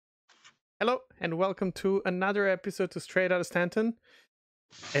Hello and welcome to another episode to Straight Outta Stanton.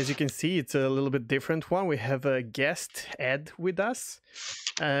 As you can see, it's a little bit different one. We have a guest, Ed, with us.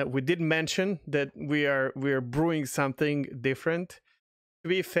 We did mention that we are brewing something different. To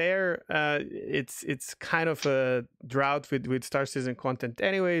be fair, it's kind of a drought with Star Citizen content,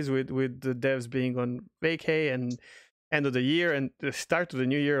 anyways. With the devs being on vacay and end of the year and the start of the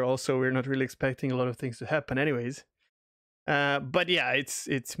new year, also we're not really expecting a lot of things to happen, anyways. But yeah,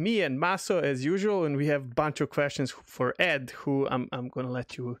 it's me and Maso as usual, and we have a bunch of questions for Ed, who I'm going to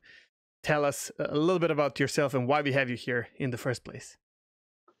let you tell us a little bit about yourself and why we have you here in the first place.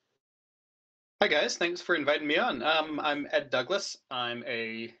 Hi guys, thanks for inviting me on. I'm Ed Douglas. I'm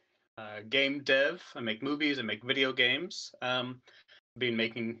a game dev. I make movies. I make video games. Been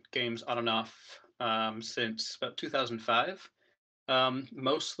making games on and off since about 2005.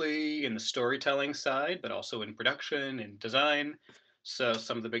 Mostly in the storytelling side, but also in production and design. So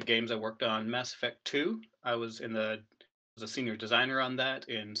some of the big games I worked on, Mass Effect 2. I was a senior designer on that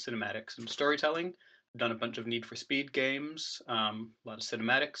in cinematics and storytelling. I've done a bunch of Need for Speed games, a lot of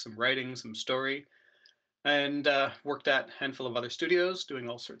cinematics, some writing, some story, and worked at a handful of other studios doing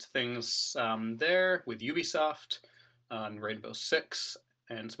all sorts of things there with Ubisoft on Rainbow Six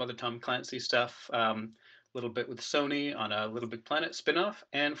and some other Tom Clancy stuff. A little bit with Sony on a Little Big Planet spinoff,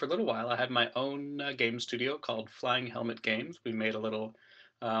 and for a little while I had my own game studio called Flying Helmet Games. We made a little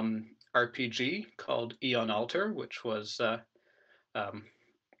RPG called Eon Altar, um,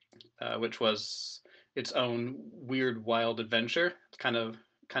 which was its own weird, wild adventure, kind of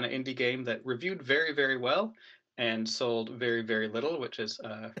indie game that reviewed very, very well and sold very, very little, which is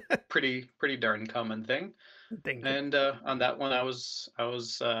a pretty darn common thing. Thank you. And on that one, I was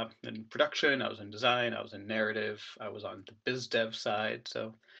in production, I was in design, I was in narrative, I was on the biz dev side.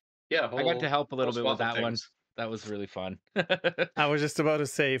 So yeah, I got to help a whole little bit with swath of that one. things. That was really fun. I was just about to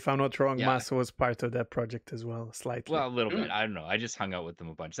say, if I'm not wrong, Yeah. Maso was part of that project as well, slightly. Well, a little bit. Mm. I don't know. I just hung out with them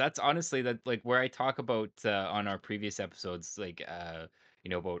a bunch. That's honestly that like where I talk about on our previous episodes, like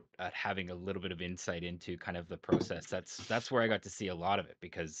about having a little bit of insight into kind of the process. That's where I got to see a lot of it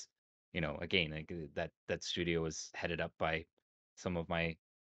because, again, like that studio was headed up by some of my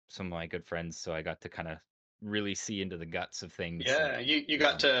good friends, so I got to kind of really see into the guts of things. Yeah, you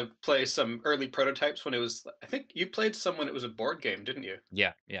got to play some early prototypes when it was. I think you played some when it was a board game, didn't you?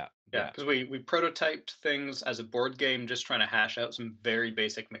 Yeah, yeah, Yeah, yeah. because we prototyped things as a board game, just trying to hash out some very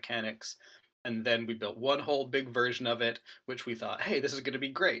basic mechanics. And then we built one whole big version of it, which we thought, hey, this is going to be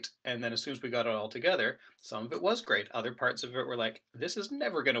great. And then as soon as we got it all together, some of it was great. Other parts of it were like, this is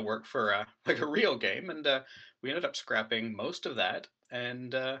never going to work for like a real game. And we ended up scrapping most of that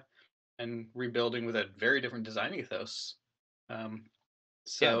and rebuilding with a very different design ethos. Um,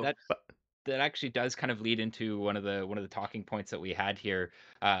 Yeah, so that actually does kind of lead into one of the talking points that we had here.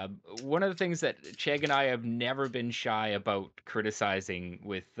 One of the things that Chegg and I have never been shy about criticizing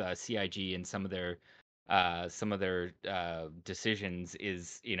with CIG and some of their decisions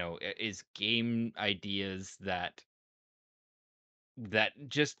is game ideas that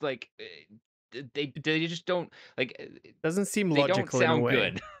just like they just don't like Doesn't seem they don't logical in a sound way.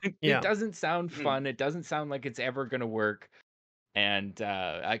 good. It Yeah. doesn't sound mhm. fun. It doesn't sound like it's ever gonna work. And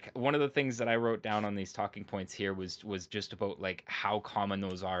one of the things that I wrote down on these talking points here was just about like how common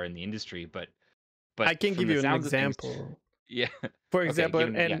those are in the industry. But I can from give the you an sounds of things, example. yeah. For Okay, example,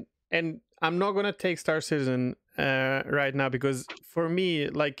 given yeah, and I'm not gonna take Star Citizen right now because for me,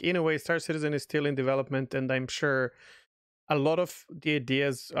 like in a way, Star Citizen is still in development, and I'm sure a lot of the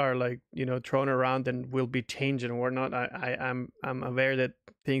ideas are like thrown around and will be changed and whatnot. I'm aware that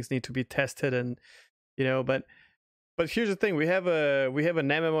things need to be tested and but here's the thing: we have an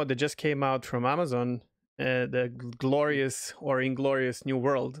MMO that just came out from Amazon, the glorious or inglorious New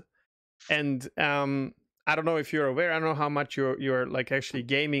World, and I don't know if you're aware. I don't know how much you're like actually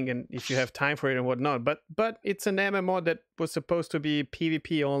gaming and if you have time for it and whatnot. But it's an MMO that was supposed to be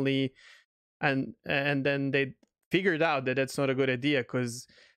PvP only, and then they figured out that that's not a good idea because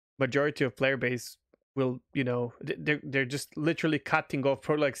majority of player base will they're just literally cutting off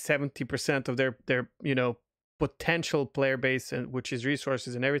for like 70% of their potential player base and which is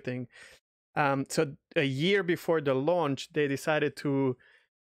resources and everything. So a year before the launch, they decided to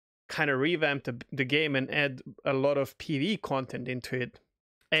kind of revamp the game and add a lot of PvE content into it.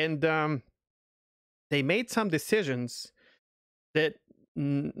 And they made some decisions that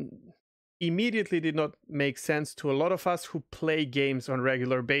immediately did not make sense to a lot of us who play games on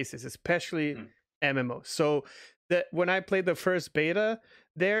regular basis, especially MMOs. So that when I played the first beta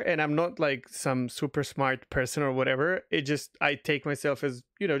there, and I'm not like some super smart person or whatever, I take myself as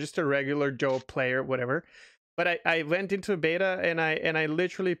just a regular Joe player, whatever. but I went into beta and I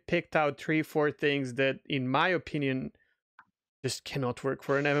literally picked out 3-4 things that, in my opinion, just cannot work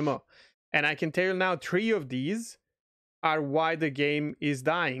for an MMO. And I can tell you now, 3 of these are why the game is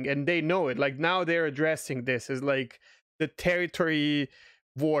dying, and they know it. Like, now they're addressing this as like the territory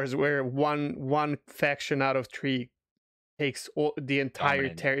wars, where one faction out of 3 takes all the entire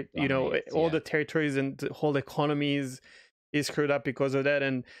dominates, all yeah. the territories, and the whole economies is screwed up because of that,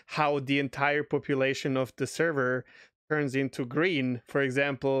 and how the entire population of the server turns into green, for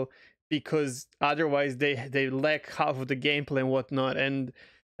example, because otherwise they lack half of the gameplay and whatnot, and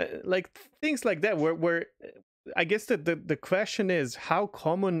like things like that, where I guess that the question is, how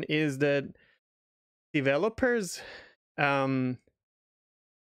common is that developers, um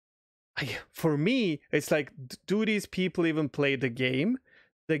for me, it's like, do these people even play the game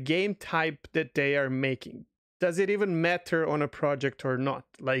type that they are making? Does it even matter on a project or not?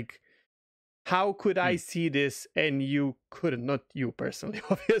 Like, how could I see this and you couldn't? Not you personally,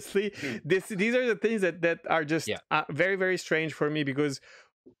 obviously. These are the things that are just very, very strange for me, because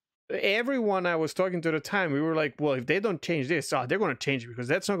everyone I was talking to at the time, we were like, well, if they don't change this, they're going to change it, because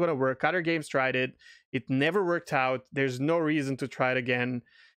that's not going to work. Other games tried it. It never worked out. There's no reason to try it again.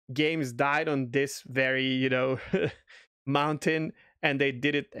 Games died on this very, mountain, and they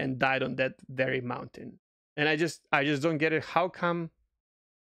did it and died on that very mountain. And I just don't get it. How come,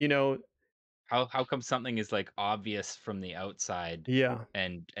 How come something is like obvious from the outside yeah.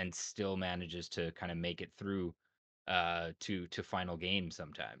 and still manages to kind of make it through to final game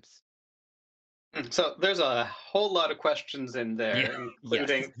sometimes? So there's a whole lot of questions in Yeah. there,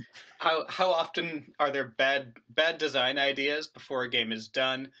 including how often are there bad design ideas before a game is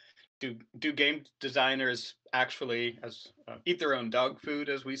done? Do game designers actually eat their own dog food,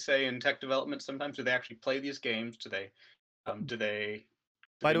 as we say in tech development? Sometimes do they actually play these games? Do they do they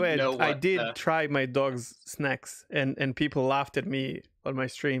do By they the way, know I what? did try my dog's snacks, and people laughed at me on my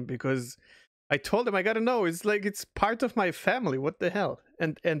stream, because I told them, I gotta know, it's like, it's part of my family. What the hell?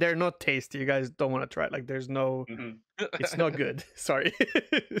 And they're not tasty. You guys don't want to try it. Like, there's no, it's not good. Sorry.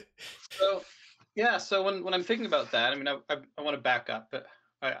 So yeah, so when I'm thinking about that, I mean, I want to back up, but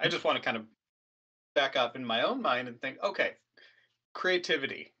I just want to kind of back up in my own mind and think, okay,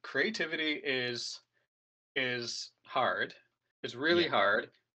 creativity is hard. It's really Yeah.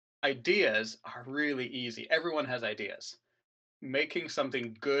 hard. Ideas are really easy. Everyone has ideas. Making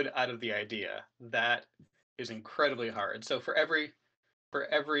something good out of the idea, that is incredibly hard. So for every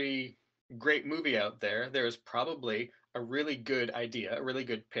great movie out there, there is probably a really good idea, a really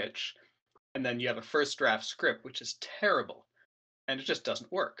good pitch, and then you have a first draft script which is terrible and it just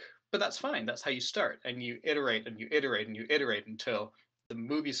doesn't work. But that's fine. That's how you start, and you iterate and you iterate and you iterate until the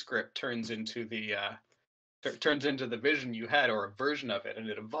movie script turns into the vision you had, or a version of it, and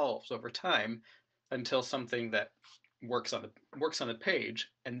it evolves over time until something that works on the page,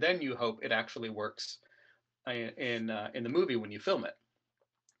 and then you hope it actually works in the movie when you film it.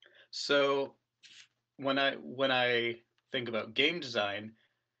 So when I think about game design,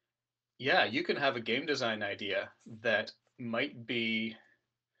 yeah, you can have a game design idea that might be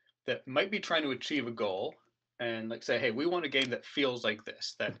trying to achieve a goal, and like say, hey, we want a game that feels like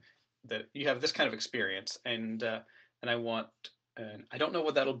this, that you have this kind of experience, and I want, and I don't know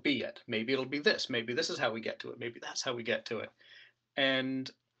what that'll be yet. Maybe it'll be this. Maybe this is how we get to it. Maybe that's how we get to it. And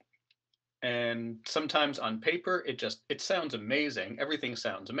sometimes on paper it sounds amazing. Everything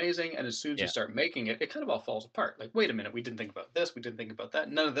sounds amazing, and as soon as you Yeah. start making it, it kind of all falls apart. Like, wait a minute, we didn't think about this. We didn't think about that.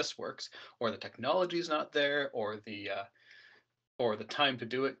 None of this works, or the technology's not there, or the time to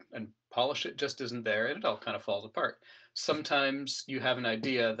do it and polish it just isn't there, and it all kind of falls apart. Sometimes you have an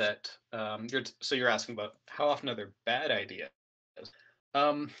idea that you're asking about how often are there bad ideas.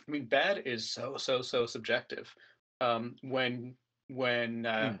 I mean, bad is so subjective. When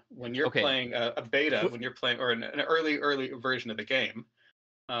you're Okay. playing a beta, when you're playing, or an early version of the game,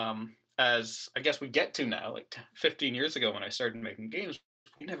 as I guess we get to now, like 15 years ago when I started making games,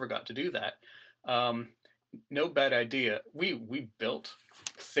 we never got to do that. Um, no bad idea. We built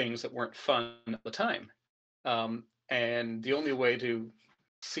things that weren't fun at the time, and the only way to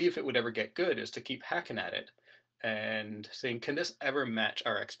see if it would ever get good is to keep hacking at it and saying, can this ever match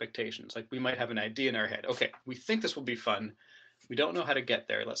our expectations? Like, we might have an idea in our head. Okay, we think this will be fun. We don't know how to get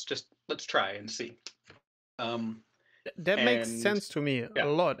there. Let's try and see. That makes And sense to me a yeah,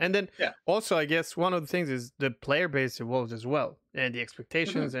 lot. And then yeah. also, I guess one of the things is the player base evolves as well, and the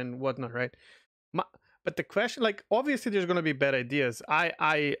expectations Mhm. and whatnot, right? But the question, like, obviously there's going to be bad ideas.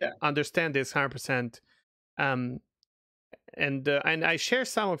 I Yeah. understand this 100%. And I share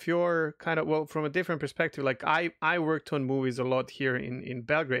some of your kind of, well, from a different perspective. Like, I worked on movies a lot here in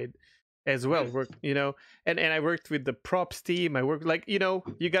Belgrade, as well. Work, and I worked with the props team. I worked like, you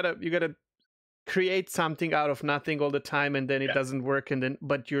gotta create something out of nothing all the time, and then it Yeah. doesn't work, and then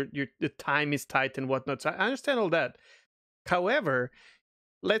but your the time is tight and whatnot. So I understand all that. However,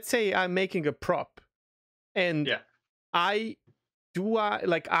 let's say I'm making a prop, and Yeah. I'm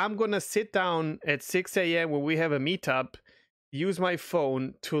gonna sit down at 6 a.m. when we have a meetup, use my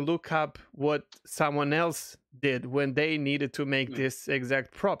phone to look up what someone else did when they needed to make Mhm. this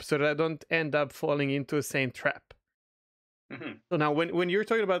exact prop, so that I don't end up falling into the same trap. Mhm. So now when you're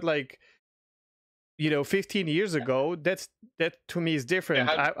talking about, like, 15 years ago, that to me is Yeah. different.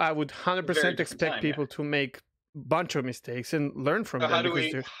 I would A very 100% different expect time. Yeah. people to make bunch of mistakes and learn from So them,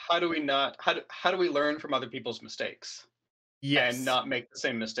 because they're how do we not how do we learn from other people's mistakes and yes. not make the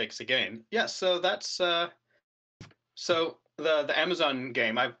same mistakes again? Yeah. So that's so the Amazon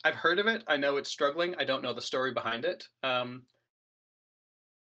game. I've heard of it. I know it's struggling. I don't know the story behind it.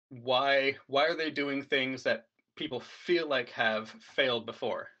 Why are they doing things that people feel like have failed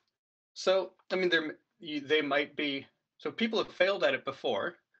before? So I mean, they might be. So people have failed at it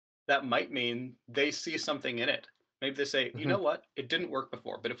before. That might mean they see something in it. Maybe they say, you Mhm. know what, it didn't work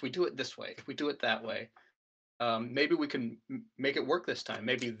before, but if we do it this way, if we do it that way, maybe we can make it work this time.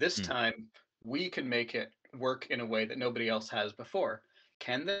 Maybe this Mm. time we can make it work in a way that nobody else has before.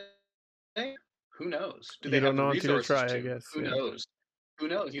 Can they? Who knows? Do You they don't have the know until you resources try, I to? guess. Who Yeah. knows? Who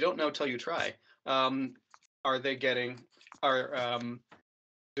knows? You don't know till you try. Um, are they getting? Are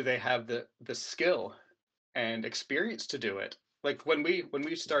Do they have the skill and experience to do it? Like when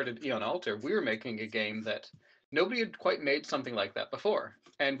we started Eon Altar, we were making a game that nobody had quite made something like that before,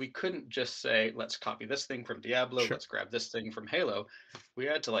 and we couldn't just say, let's copy this thing from Diablo, Sure. let's grab this thing from Halo. We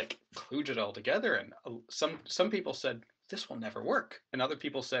had to like kludge it all together, and some people said this will never work, and other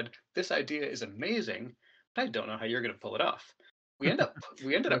people said this idea is amazing, but I don't know how you're going to pull it off. We ended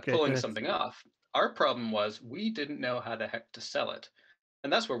up Okay. pulling That's something off. Our problem was we didn't know how the heck to sell it,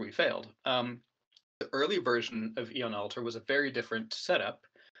 and that's where we failed. The early version of Eon Altar was a very different setup.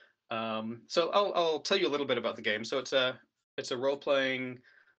 So I'll tell you a little bit about the game. So it's a role playing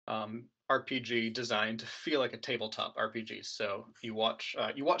RPG designed to feel like a tabletop RPG. So you watch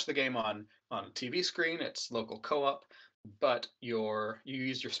the game on a TV screen. It's local co-op, but you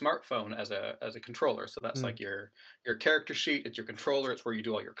use your smartphone as a controller. So that's mm, like your character sheet. It's your controller. It's where you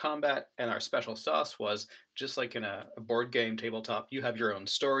do all your combat. And our special sauce was just like in a board game tabletop. You have your own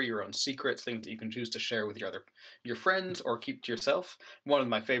story, your own secrets, things that you can choose to share with your friends or keep to yourself. One of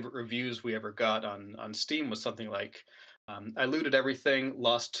my favorite reviews we ever got on Steam was something like, "I looted everything,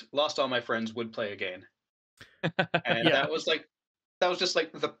 lost all my friends, would play again," and yeah. that was just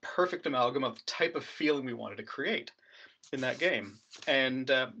like the perfect amalgam of the type of feeling we wanted to create in that game. And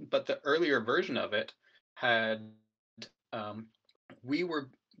but the earlier version of it had um, we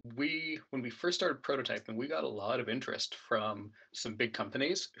were we when we first started prototyping, we got a lot of interest from some big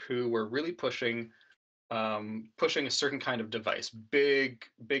companies who were really pushing a certain kind of device, big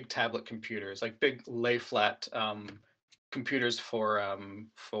tablet computers, like big lay flat computers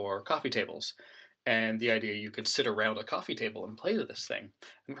for coffee tables. And the idea you could sit around a coffee table and play to this thing.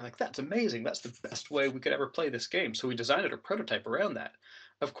 And we're like, that's amazing. That's the best way we could ever play this game. So we designed a prototype around that.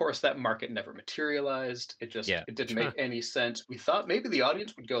 Of course, that market never materialized. Yeah. It didn't make Sure. any sense. We thought maybe the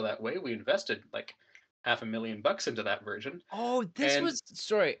audience would go that way. We invested like $500,000 into that version, Oh, and this and was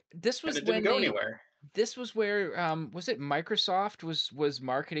it didn't when go anywhere. this was where was it Microsoft was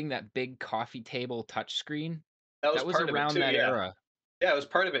marketing that big coffee table touchscreen? That was That was part of it around too. that Yeah. era. Yeah, it was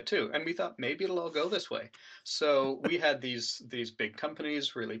part of it too. And we thought maybe it'll all go this way. So we had these big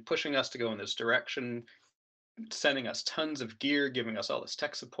companies really pushing us to go in this direction, sending us tons of gear, giving us all this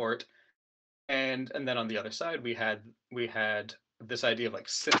tech support. And then on the other side, we had this idea of like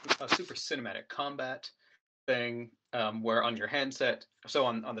a super cinematic combat thing, where on your handset, so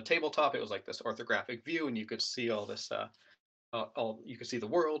on the tabletop, it was like this orthographic view, and you could see all this all you can see the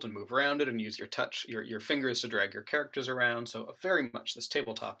world and move around it and use your fingers to drag your characters around. So very much this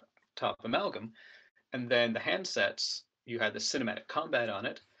tabletop amalgam. And then the handsets, you had the cinematic combat on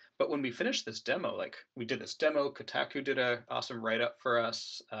it. But when we finished this demo, like we did this demo, Kotaku did a awesome write up for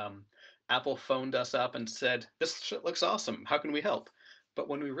us. Apple phoned us up and said, "This shit looks awesome. How can we help?" But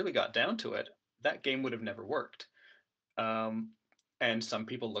when we really got down to it, that game would have never worked. Um, and some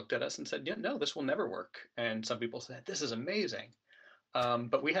people looked at us and said, "Yeah, no, this will never work." And some people said, "This is amazing."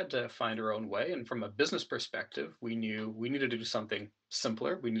 But we had to find our own way. And from a business perspective, we knew we needed to do something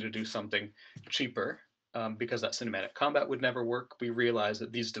simpler. We needed to do something cheaper, because that cinematic combat would never work. We realized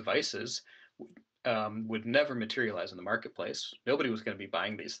that these devices would never materialize in the marketplace. Nobody was going to be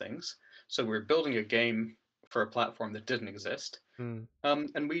buying these things. So we were building a game for a platform that didn't exist. Mm.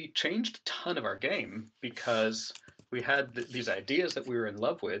 And we changed a ton of our game because we had these ideas that we were in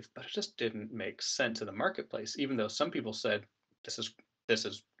love with, but it just didn't make sense in the marketplace. Even though some people said, this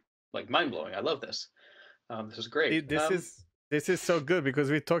is like mind blowing. I love this. This is great." This is so good because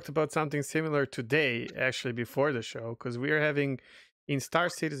we talked about something similar today, actually, before the show, because we are having in Star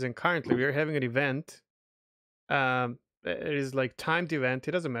Citizen currently we are having an event. It is like timed event.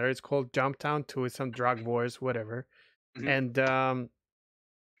 It doesn't matter. It's called Jump Town 2. It's some drug wars, whatever. Mhm. And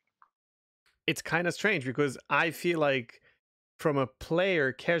it's kind of strange because I feel like from a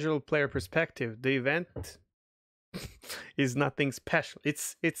casual player perspective, the event is nothing special.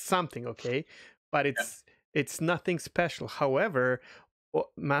 It's something, okay, but Yeah. it's nothing special. However,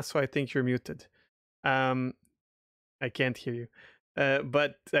 Maso, I think you're muted. I can't hear you,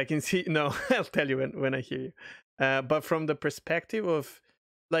 but I can see. No, I'll tell you when I hear you. But from the perspective of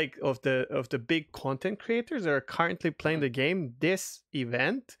the big content creators that are currently playing the game, this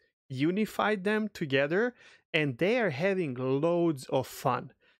event unified them together, and they are having loads of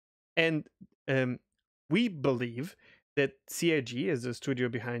fun. And we believe that CIG, as the studio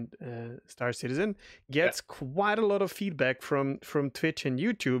behind Star Citizen, gets quite a lot of feedback from Twitch and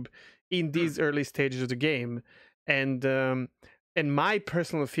YouTube in these early stages of the game. And my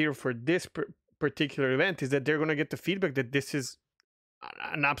personal fear for this particular event is that they're going to get the feedback that this is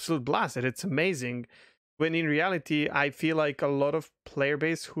an absolute blast, that it's amazing, when in reality I feel like a lot of player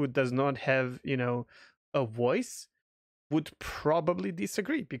base who does not have a voice would probably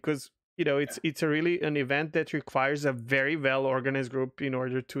disagree, because it's a really an event that requires a very well organized group in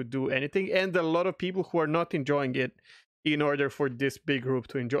order to do anything, and a lot of people who are not enjoying it in order for this big group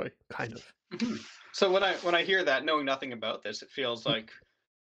to enjoy, kind of. So when I hear that, knowing nothing about this, it feels like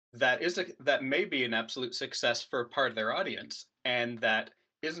that may be an absolute success for part of their audience, and that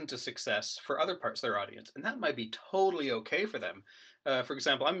isn't a success for other parts of their audience, and that might be totally okay for them. For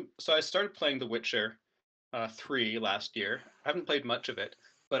example, I started playing The Witcher 3 last year. I haven't played much of it,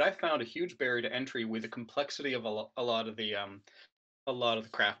 but I found a huge barrier to entry with the complexity of a lot of the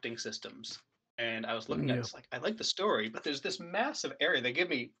crafting systems. And I was looking at Yeah. this, like, I like the story, but there's this massive area. They give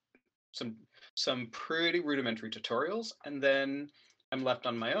me some pretty rudimentary tutorials, and then I'm left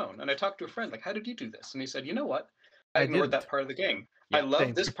on my own. And I talked to a friend, like, how did you do this? And he said, you know what? I I ignored didn't. that part of the game. I Yeah. love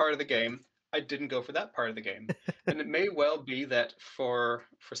Same. this part of the game. I didn't go for that part of the game. And it may well be that for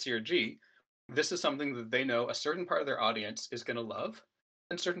CRG, this is something that they know a certain part of their audience is going to love,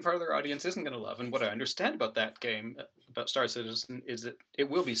 and a certain part of their audience isn't going to love. And what I understand about that game, about Star Citizen, is that it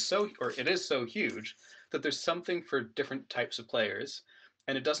will be it is so huge that there's something for different types of players,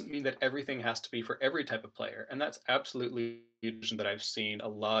 and it doesn't mean that everything has to be for every type of player. And that's absolutely a vision that I've seen a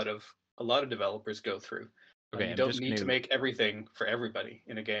lot of developers go through. Okay, You I'm don't just need to make everything for everybody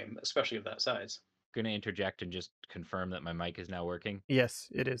in a game, especially of that size. gonna interject and just confirm that my mic is now working. Yes,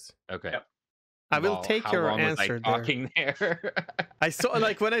 it is. Okay. Yep. I will take How your long was I answer there. talking there? I saw,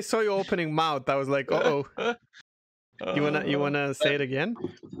 like, when I saw you opening mouth, I was like, uh-oh. You wanna say it again,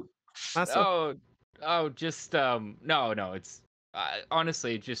 Maso? Just no, it's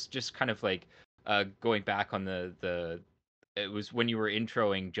honestly just kind of like going back on the it was when you were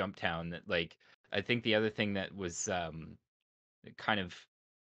introing Jump Town that, like, I think the other thing that was kind of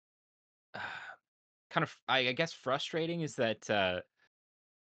I guess frustrating is that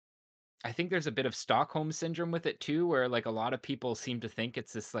I think there's a bit of Stockholm syndrome with it too, where, like, a lot of people seem to think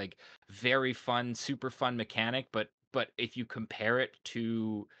it's this, like, very fun, super fun mechanic, but if you compare it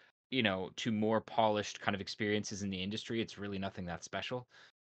to, to more polished kind of experiences in the industry, it's really nothing that special.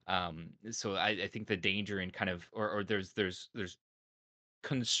 So I think the danger in kind of, or there's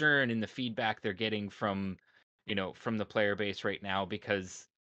concern in the feedback they're getting from, from the player base right now, because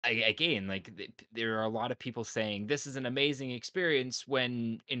again, like, there are a lot of people saying this is an amazing experience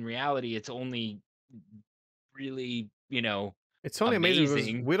when in reality it's only really, It's only amazing because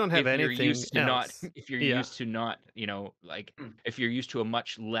amazing we don't have if you're anything used to not else. if you're Yeah. used to not, like, Hmm. if you're used to a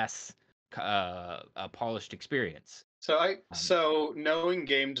much less a polished experience. So knowing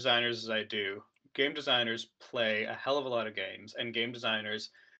game designers as I do, game designers play a hell of a lot of games, and game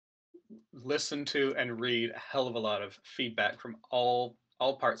designers listen to and read a hell of a lot of feedback from all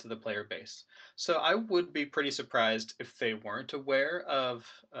parts of the player base. So I would be pretty surprised if they weren't aware of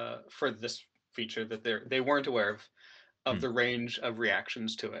for this feature, that they weren't aware of Hmm. the range of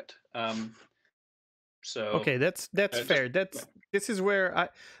reactions to it. So Okay, that's fair. This is where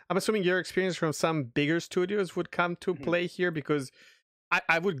I'm assuming your experience from some bigger studios would come to Mhm. play here, because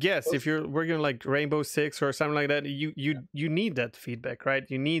I would guess if you're working on like Rainbow Six or something like that, you need that feedback, right?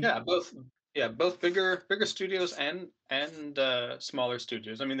 You need both bigger studios and smaller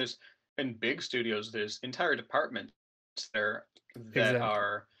studios. I mean, there's in big studios, there's entire departments there that Exactly.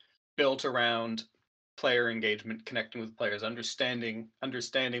 are built around player engagement, connecting with players, understanding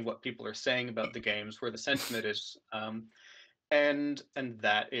what people are saying about the games, where the sentiment is, and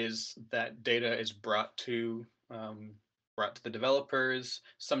that data is brought to the developers.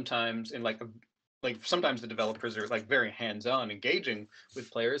 Sometimes in sometimes the developers are like very hands-on, engaging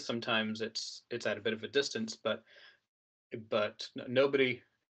with players. Sometimes it's at a bit of a distance, but nobody.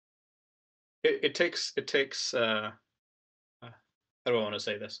 It takes. How do I want to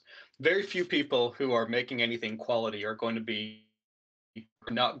say this? Very few people who are making anything quality are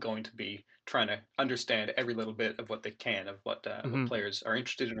not going to be trying to understand every little bit of what they can of what Hmm. players are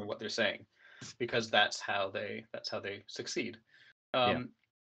interested in or what they're saying, because that's how they succeed Yeah.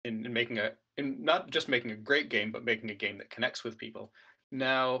 in not just making a great game, but making a game that connects with people.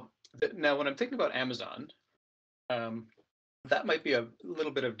 Now, when I'm thinking about Amazon, um, that might be a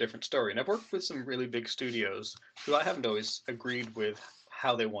little bit of a different story. And I've worked with some really big studios who I haven't always agreed with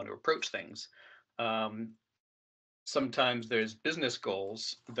how they want to approach things. Um, Sometimes there's business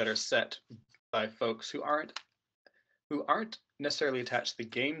goals that are set by folks who aren't necessarily attached to the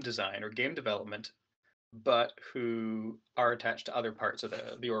game design or game development, but who are attached to other parts of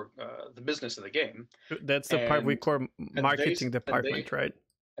the business of the game, That's the part we and call and they marketing and they department, right?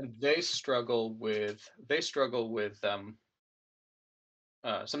 and they struggle with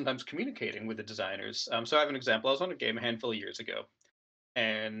sometimes communicating with the designers. So I have an example. I was on a game a handful of years ago,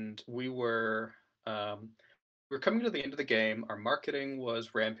 and we were coming to the end of the game. Our marketing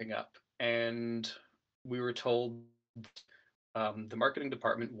was ramping up, and we were told the marketing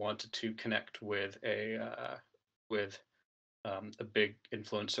department wanted to connect with a big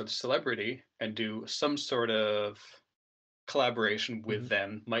influencer celebrity and do some sort of collaboration with Hmm.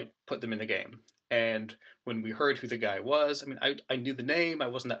 them, might put them in the game. And when we heard who the guy was, I mean, I knew the name, I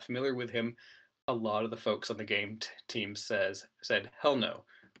wasn't that familiar with him. A lot of the folks on the game team said, "Hell no,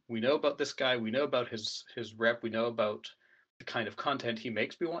 we know about this guy, we know about his rep, we know about the kind of content he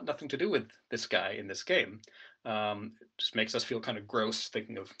makes. We want nothing to do with this guy in this game. It just makes us feel kind of gross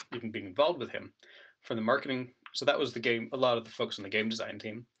thinking of even being involved with him." From the marketing, so that was the game. A lot of the folks on the game design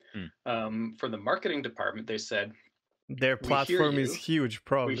team. From the marketing department, they said, Their "We hear platform is you, huge,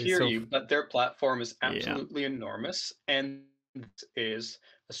 probably. So but their platform is yeah, absolutely enormous, and is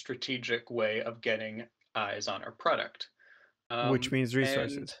a strategic way of getting eyes on our product." which means And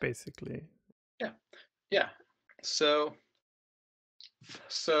resources, basically. yeah, yeah. So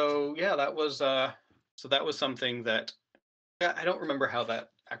yeah, that was something that, yeah, I don't remember how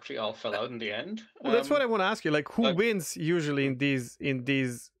that actually all fell out in the end. Well, that's what I want to ask you. Like, who But wins usually in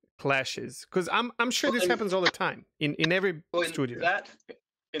these clashes? Because I'm sure well, this happens all the time in every well, studio.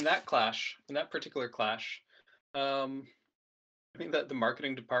 in that clash, in that particular clash, um, I think that the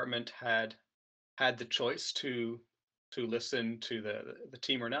marketing department had the choice to listen to the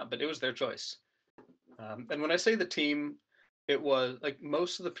team or not, but it was their choice. And when I say the team, it was like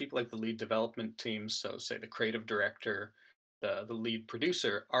most of the people, like the lead development teams, so say the creative director, the lead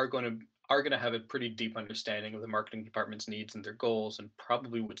producer, are going to have a pretty deep understanding of the marketing department's needs and their goals, and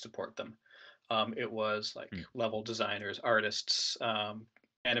probably would support them. It was like Hmm. level designers, artists,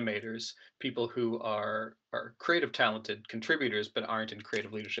 animators, people who are creative talented contributors but aren't in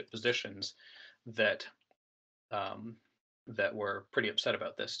creative leadership positions, that um, that were pretty upset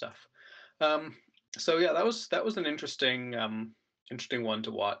about this stuff. Um, so yeah, that was an interesting one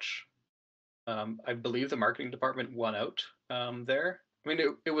to watch. I believe the marketing department won out there. I mean,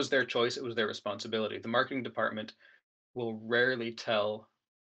 it was their choice. It was their responsibility. The marketing department will rarely tell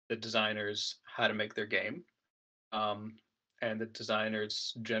the designers how to make their game. Um, and the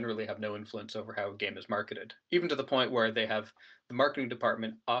designers generally have no influence over how a game is marketed, even to the point where the marketing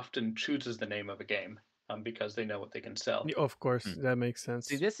department often chooses the name of a game because they know what they can sell. Of course, Hmm. that makes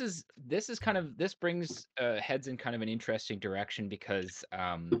See, sense. this is kind of this brings heads in kind of an interesting direction because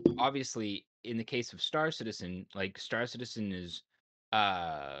obviously in the case of Star Citizen, like Star Citizen is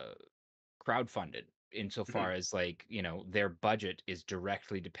uh crowdfunded insofar Mhm. as like their budget is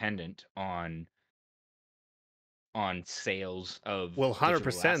directly dependent on sales of Well, digital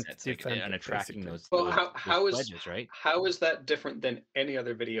 100% assets, like and defended, attracting basically. those Well, those those pledges, right? how is that different than any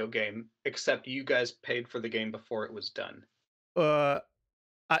other video game, except you guys paid for the game before it was done? Uh,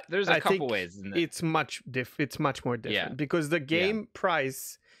 I There's a I couple think ways, isn't it? it's much more Yeah, different because the yeah. game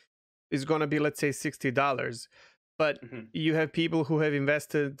price is gonna be, let's say, $60, but Hmm. you have people who have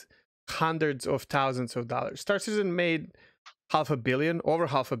invested hundreds of thousands of dollars. Star Citizen made over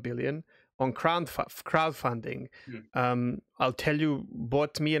half a billion on crowdfunding. Hmm. I'll tell you,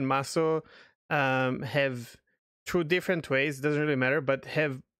 both me and Maso have, through different ways, doesn't really matter, but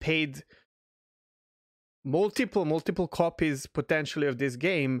have paid multiple copies potentially of this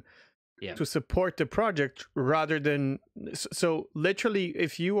game Yeah. to support the project, rather than, so literally,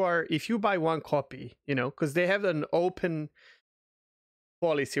 if you buy one copy, because they have an open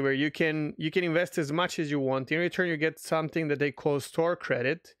policy where you can invest as much as you want. In return, you get something that they call store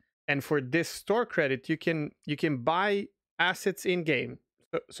credit, and for this store credit, you can buy assets in game.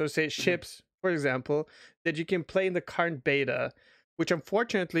 So say ships, for example, that you can play in the current beta, which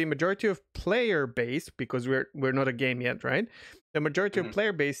unfortunately majority of player base, because we're not a game yet, right? The majority of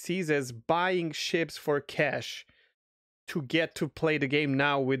player base sees as buying ships for cash to get to play the game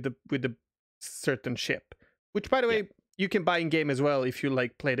now with the certain ship, which, by the way, you can buy in game as well if you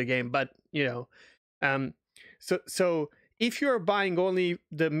like play the game. But so if you're buying only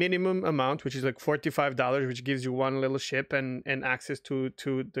the minimum amount, which is like $45, which gives you one little ship and access to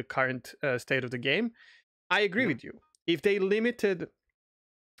the current state of the game, I agree with you. If they limited,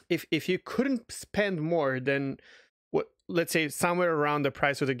 if you couldn't spend more than what, let's say somewhere around the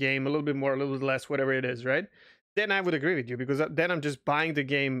price of the game, a little bit more, a little bit less, whatever it is, right? Then I would agree with you, because then I'm just buying the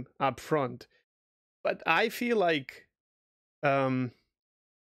game up front. But I feel like well,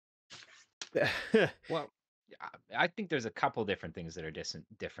 I think there's a couple different things that are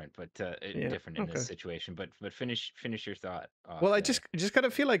different, but different in this situation. But finish your thought off. Well, I there. just kind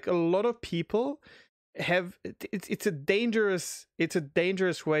of feel like a lot of people have it's a dangerous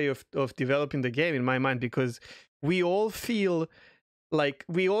way of developing the game, in my mind, because we all feel like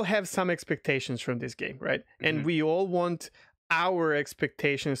we all have some expectations from this game, right? And we all want our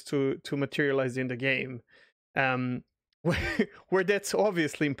expectations to materialize in the game, where that's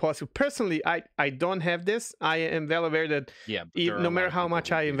obviously impossible. Personally, I don't have this. I am well aware that no matter how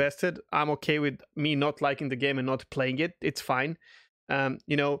much I invested, I'm okay with me not liking the game and not playing it. It's fine.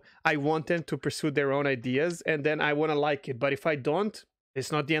 I want them to pursue their own ideas, and then I want to like it. But if I don't,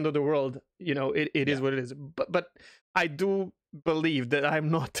 it's not the end of the world. It is what it is. But I do believe that I'm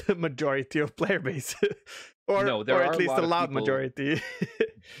not a majority of player base, or at least a loud majority.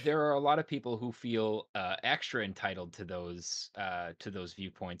 There are a lot of people who feel extra entitled to those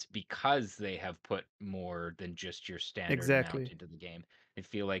viewpoints because they have put more than just your standard amount into the game. They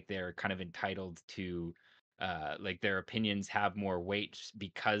feel like they're kind of entitled to like their opinions have more weight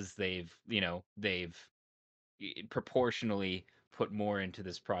because they've proportionally put more into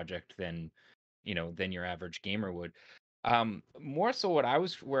this project than your average gamer would. More so, where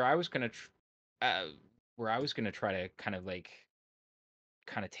I was gonna try to kind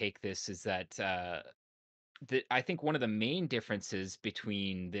of take this is that I think one of the main differences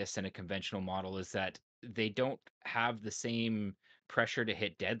between this and a conventional model is that they don't have the same pressure to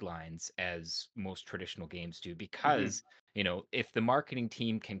hit deadlines as most traditional games do, because if the marketing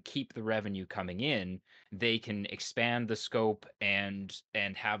team can keep the revenue coming in, they can expand the scope and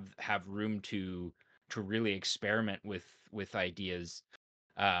have room to really experiment with ideas,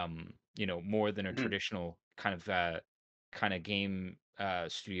 more than a traditional kind of game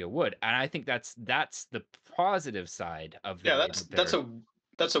studio would. And I think that's the positive side of the way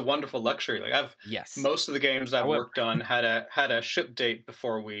that's a wonderful luxury. Like most of the games I've worked on had a ship date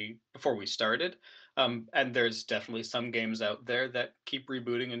before we started. And there's definitely some games out there that keep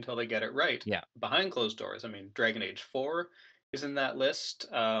rebooting until they get it right. Behind closed doors. I mean, Dragon Age 4 is in that list.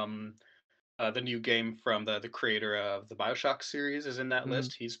 The new game from the creator of the BioShock series is in that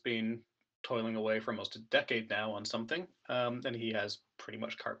list. He's been toiling away for almost a decade now on something, and he has pretty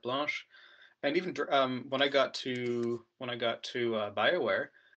much carte blanche. And even when I got to BioWare,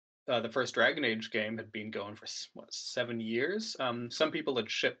 the first Dragon Age game had been going for 7 years. Some people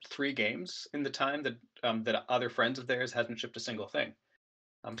had shipped 3 games in the time that other friends of theirs hadn't shipped a single thing.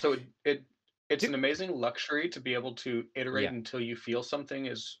 So it's an amazing luxury to be able to iterate until you feel something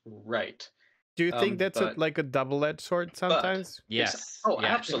is right. Do you think that's like a double-edged sword sometimes? Yes.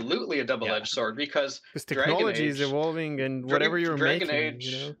 Absolutely a double-edged sword, because technology is evolving, and whatever you're making,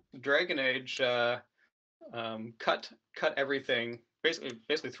 Dragon Age cut everything,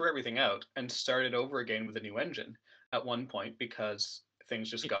 basically threw everything out and started over again with a new engine at one point because things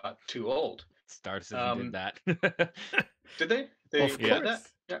just got too old. Star Citizen did that. Did they? Of course. That?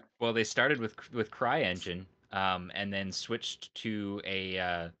 Yeah. Well, they started with CryEngine, and then switched to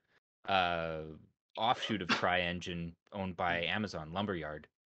a offshoot of CryEngine owned by Amazon, Lumberyard.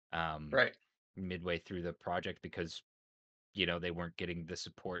 Right. Midway through the project, because they weren't getting the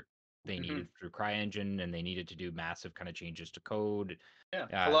support they needed through CryEngine, and they needed to do massive kind of changes to code. Yeah,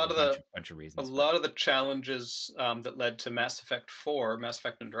 a bunch of reasons. A lot of the challenges that led to Mass Effect 4, Mass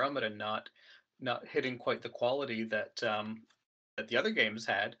Effect Andromeda, not hitting quite the quality that that the other games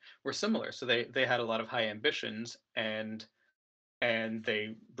had were similar. So they had a lot of high ambitions, and and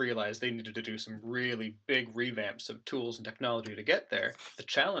they realized they needed to do some really big revamps of tools and technology to get there. The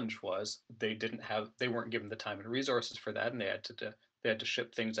challenge was they weren't given the time and resources for that, and they had to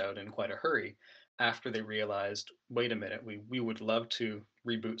ship things out in quite a hurry after they realized, wait a minute, we would love to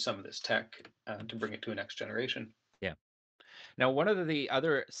reboot some of this tech to bring it to a next generation. Yeah. Now, one of the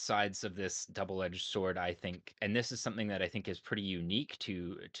other sides of this double-edged sword, I think, and this is something that I think is pretty unique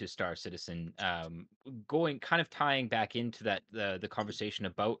to Star Citizen, going kind of tying back into that the conversation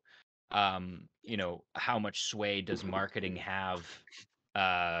about, how much sway does marketing have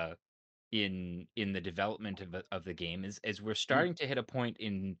uh, in the development of the game is we're Mm. starting to hit a point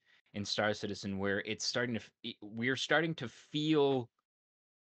in Star Citizen where it's starting to we're starting to feel,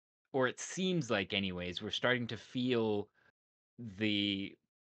 or it seems like anyways, we're starting to feel the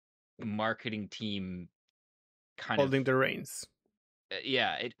marketing team kind of Holding the reins.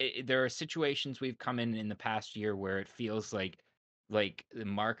 yeah, there are situations we've come in the past year where it feels like the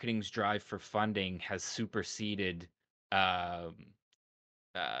marketing's drive for funding has superseded um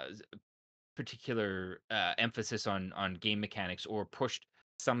s- particular emphasis on game mechanics, or pushed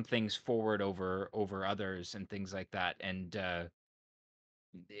some things forward over others and things like that. And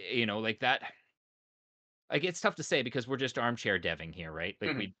like that, like, it's tough to say because we're just armchair deving here, right?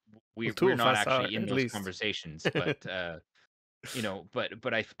 Like Mhm. Well, two we're of not us are actually in at those least. conversations, but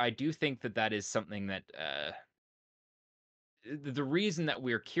I do think that that is something that the reason that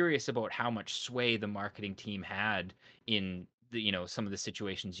we're curious about how much sway the marketing team had in the some of the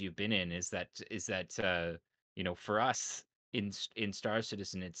situations you've been in is that for us in Star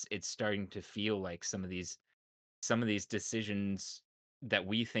Citizen, it's starting to feel like some of these decisions that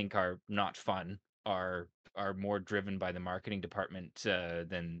we think are not fun are more driven by the marketing department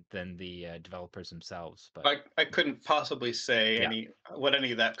than the developers themselves. But I couldn't possibly say yeah,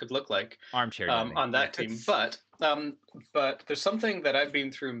 any of that could look like armchair deving. on Yeah. that team, but there's something that I've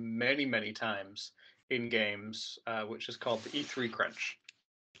been through many times in games, which is called the E3 crunch.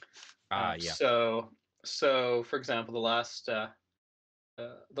 Ah, yeah. So for example, the last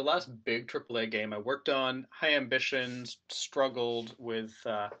big AAA game I worked on, high ambitions, struggled with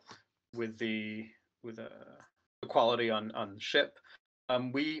the with the quality on the ship.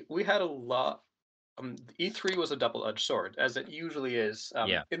 We had a lot. E3 was a double-edged sword, as it usually is.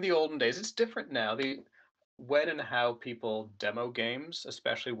 Yeah. In the olden days, it's different now. The when and how people demo games,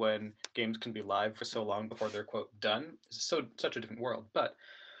 especially when games can be live for so long before they're quote done, is such a different world. But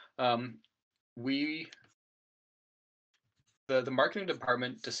um, we the marketing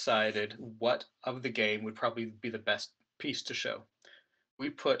department decided what of the game would probably be the best piece to show. We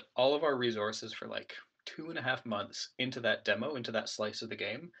put all of our resources for like 2.5 months into that demo, into that slice of the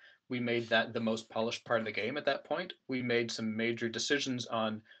game. We made that the most polished part of the game at that point. We made some major decisions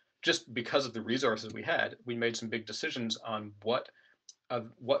on, just because of the resources we had, we made some big decisions on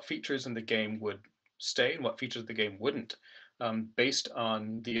what features in the game would stay and what features of the game wouldn't, based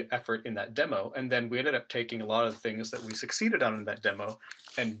on the effort in that demo. And then we ended up taking a lot of things that we succeeded on in that demo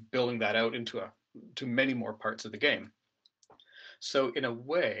and building that out to many more parts of the game. So in a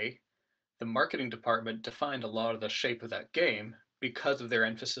way, the marketing department defined a lot of the shape of that game because of their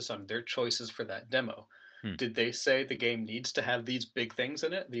emphasis on their choices for that demo. Hmm. Did they say the game needs to have these big things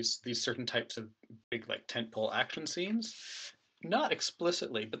in it, these certain types of big like tentpole action scenes? Not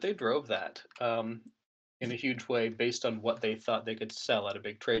explicitly, but they drove that in a huge way based on what they thought they could sell at a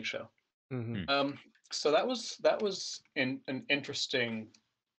big trade show. Hmm. Hmm. So that was an interesting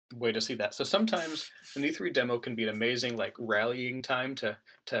way to see that. So sometimes an E3 demo can be an amazing like rallying time to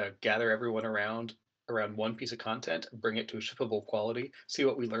gather everyone around one piece of content, bring it to a shippable quality, see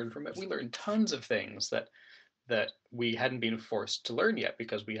what we learned from it. We learned tons of things that we hadn't been forced to learn yet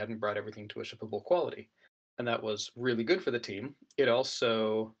because we hadn't brought everything to a shippable quality. And that was really good for the team. It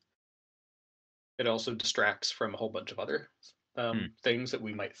also distracts from a whole bunch of other Hmm. things that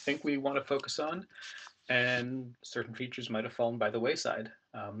we might think we want to focus on, and certain features might have fallen by the wayside,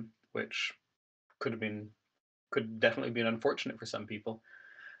 which could have been could definitely be unfortunate for some people.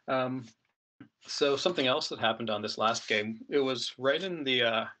 Um, so something else that happened on this last game, it was right in the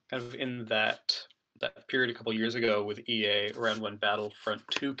kind of in that period a couple years ago with EA, around when Battlefront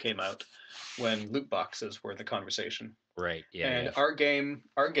 2 came out, when loot boxes were the conversation. Right. Yeah. And Yeah. our game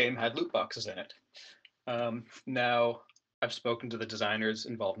had loot boxes in it. Now, I've spoken to the designers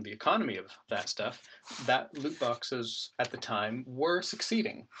involved in the economy of that stuff. That loot boxes at the time were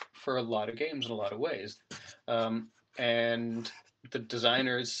succeeding for a lot of games in a lot of ways. Um, and the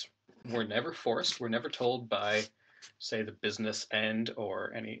designers were never told by, say, the business end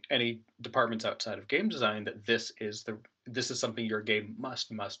or any departments outside of game design that this is something your game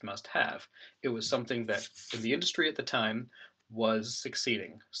must have. It was something that in the industry at the time was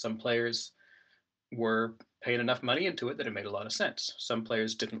succeeding. Some players were paying enough money into it that it made a lot of sense. Some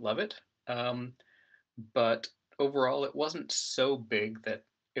players didn't love it, but overall, it wasn't so big that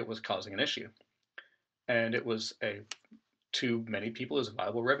it was causing an issue. And it was to many people is a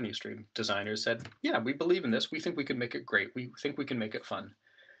viable revenue stream. Designers said, "Yeah, we believe in this. We think we can make it great. We think we can make it fun."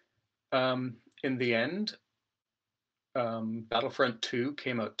 In the end, Battlefront 2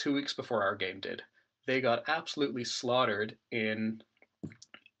 came out 2 weeks before our game did. They got absolutely slaughtered in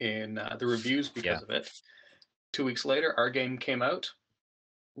the reviews because of it. 2 weeks later, our game came out.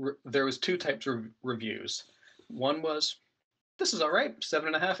 There was two types of reviews. One was, "This is all right,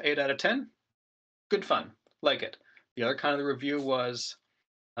 7.5, 8 out of 10, good fun, like it." The other kind of the review was,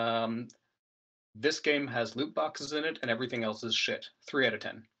 "This game has loot boxes in it, and everything else is shit, 3 out of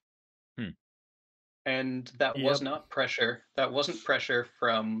 10." Hmm. And that was Yep. not pressure. That wasn't pressure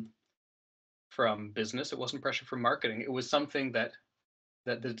from business. It wasn't pressure from marketing. It was something that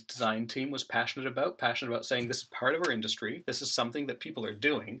the design team was passionate about saying, "This is part of our industry. This is something that people are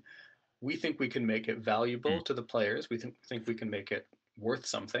doing. We think we can make it Hmm. valuable to the players. We think we can make it worth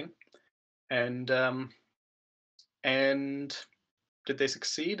something." And and did they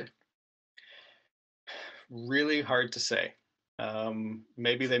succeed? Really hard to say.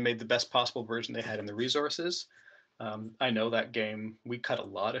 Maybe they made the best possible version they had in the resources. I know that game, we cut a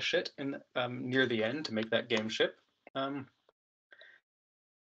lot of shit in near the end to make that game ship. Um,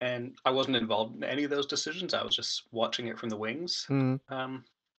 and I wasn't involved in any of those decisions. I was just watching it from the wings. Mm.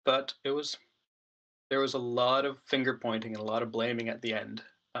 But there was a lot of finger pointing and a lot of blaming at the end.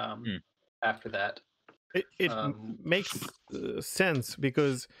 Hmm. After that, It um, makes sense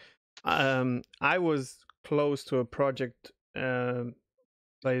because I was close to a project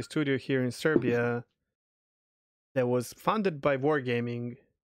by a studio here in Serbia that was funded by Wargaming.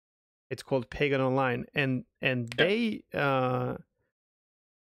 It's called Pagan Online, and yeah,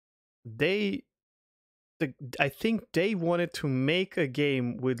 they I think they wanted to make a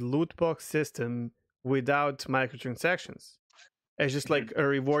game with loot box system without microtransactions. It's just mhm, like a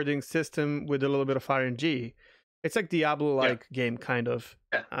rewarding system with a little bit of RNG. It's like Diablo yeah, like game kind of.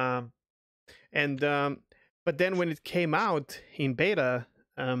 yeah, Um, and but then when it came out in beta,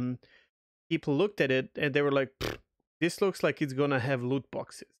 um, people looked at it and they were like, "This looks like it's gonna have loot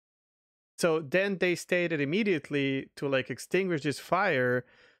boxes." So then they stated immediately to like extinguish this fire,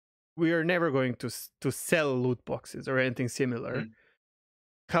 we are never going to sell loot boxes or anything similar. mhm,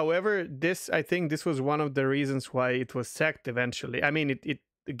 However, this I think this was one of the reasons why it was sacked eventually. I mean,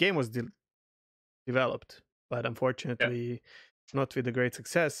 the game was developed, but yeah, unfortunately, not with a great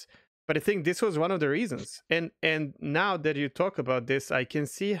success. But I think this was one of the reasons. And now that you talk about this, I can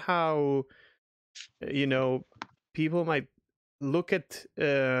see how you know people might look at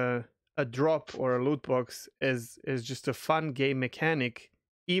a drop or a loot box as just a fun game mechanic,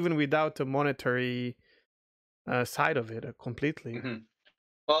 even without a monetary side of it completely. mhm.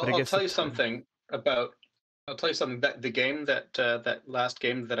 But Well, I guess it. I'll tell you something that the game that last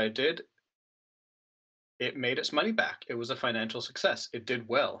game that I did, it made its money back. It was a financial success. It did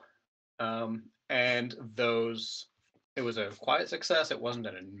well. And those It was a quiet success. It wasn't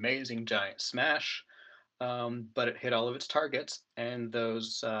an amazing giant smash, but it hit all of its targets. And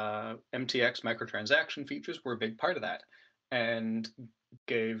those MTX microtransaction features were a big part of that, and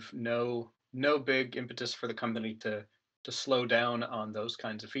gave no big impetus for the company to slow down on those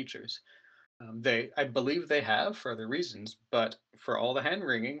kinds of features. I believe they have for other reasons, but for all the hand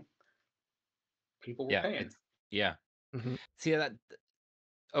wringing, people were Yeah. paying. It's yeah. Mhm. See that.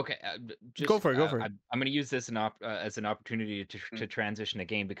 Okay, Go just for it. Go for it. I'm going to use this as an opportunity Mm, to transition a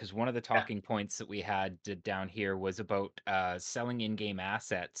game because one of the yeah, talking points that we had down here was about selling in-game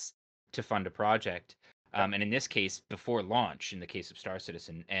assets to fund a project, yeah, and in this case, before launch, in the case of Star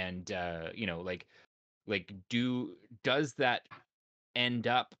Citizen, and do does that end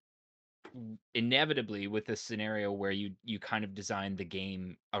up inevitably with a scenario where you kind of design the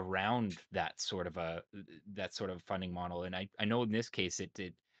game around that sort of funding model, and I know in this case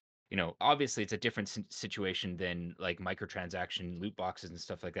it obviously it's a different situation than like microtransaction loot boxes and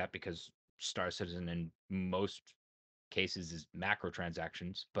stuff like that because Star Citizen in most cases is macro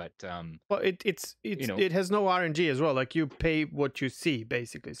transactions, but Well, you know it has no RNG as well. Like you pay what you see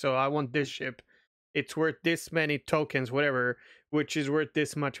basically. So I want this ship. It's worth this many tokens, whatever, which is worth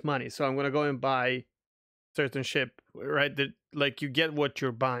this much money. So I'm gonna go and buy certain ship, right? That like you get what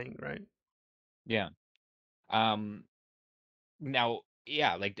you're buying, right? yeah. um Now,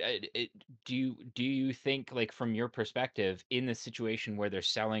 yeah, like, do you think, like, from your perspective, in the situation where they're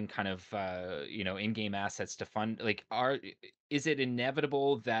selling kind of, in-game assets to fund, like, is it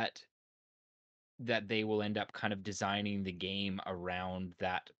inevitable that that they will end up kind of designing the game around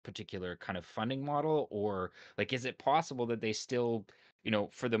that particular kind of funding model, or like is it possible that they still,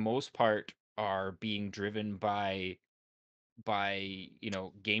 for the most part are being driven by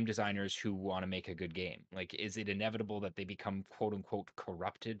game designers who want to make a good game? Like, is it inevitable that they become quote unquote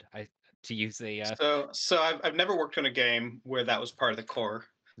corrupted? To use a So I've never worked on a game where that was part of the core,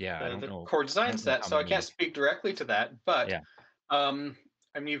 yeah, the core I design don't know set. how So I can't many. speak directly to that, but Yeah.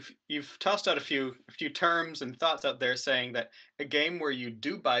 I mean, you've tossed out a few terms and thoughts out there saying that a game where you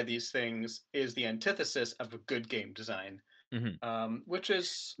do buy these things is the antithesis of a good game design, Hmm.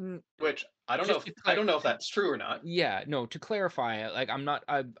 which I don't know Just if I don't know if that's true or not. Yeah, no, to clarify, like I'm not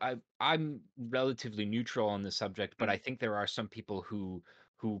I'm relatively neutral on the subject, but I Mm, think there are some people who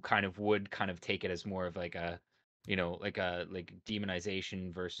kind of would kind of take it as more of like a, like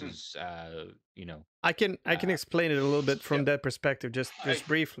demonization mm, versus I can uh explain it a little bit yeah, from that perspective, I just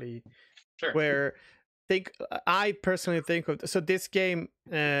briefly. sure. Where I personally think of, so this game,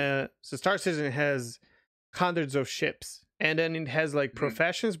 so Star Citizen has hundreds of ships, and then it has like Mhm,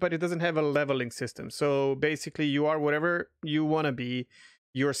 professions, but it doesn't have a leveling system. So basically you are whatever you want to be.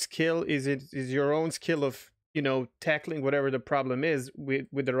 Your skill is your own skill of tackling whatever the problem is with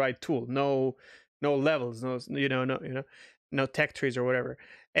the right tool. No levels, no tech trees or whatever.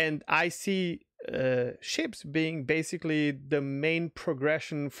 And I see ships being basically the main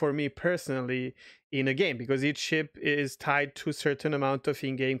progression for me personally in a game, because each ship is tied to a certain amount of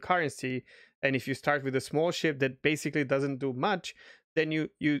in-game currency. And if you start with a small ship that basically doesn't do much, then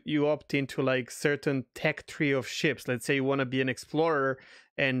you opt into like certain tech tree of ships. Let's say you want to be an explorer,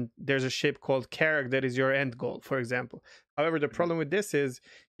 and there's a ship called Carrack that is your end goal, for example. However, the mhm, problem with this is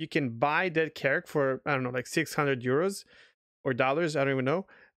you can buy that Carrack for, I don't know, like 600 euros or dollars, I don't even know,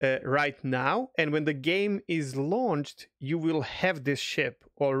 right now. And when the game is launched, you will have this ship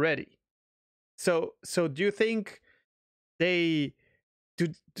already. So do you think they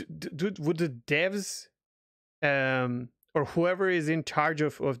would the devs, or whoever is in charge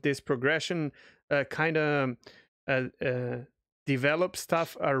of this progression, kind of uh, uh, develop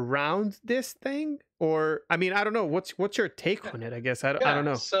stuff around this thing? Or I mean, I don't know. What's your take yeah. on it? I guess I don't Yeah,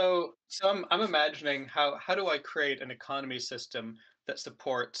 know. so I'm imagining how do I create an economy system that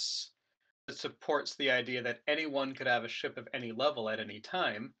supports the idea that anyone could have a ship of any level at any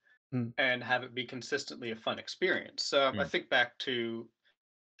time Mm. and have it be consistently a fun experience. So mm, I think back to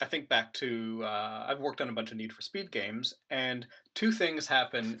I've worked on a bunch of Need for Speed games, and two things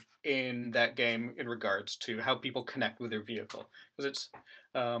happen in that game in regards to how people connect with their vehicle, because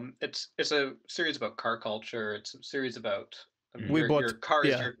it's a series about car culture. It's a series about, I mean, We your bought, car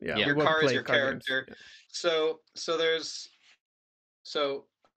is yeah, yeah. yeah. We both your play car games. character. Yeah. So so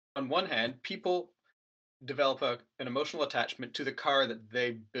on one hand, people develop an emotional attachment to the car that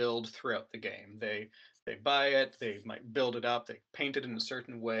they build throughout the game. They buy it, they might build it up, they paint it in a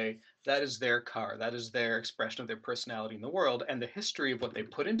certain way. That is their car. That is their expression of their personality in the world. And the history of what they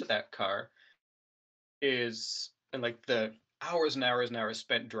put into that car is, and like the hours and hours and hours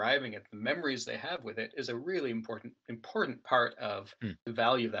spent driving it, the memories they have with it is a really important part of mm, the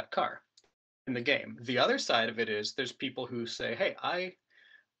value of that car in the game. The other side of it is there's people who say, "Hey,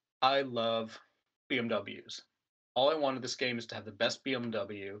 I love BMWs. All I want in this game is to have the best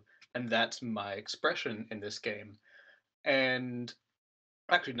BMW, and that's my expression in this game." And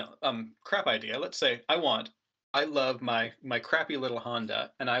actually, no, crap idea. Let's say I love my crappy little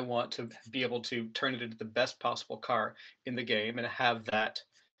Honda, and I want to be able to turn it into the best possible car in the game and have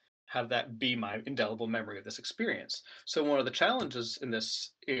that be my indelible memory of this experience. So one of the challenges in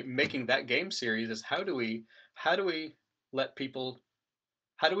this making that game series is how do we let people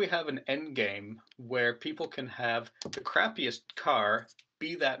how do we have an end game where people can have the crappiest car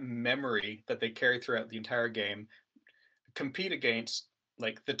be that memory that they carry throughout the entire game, compete against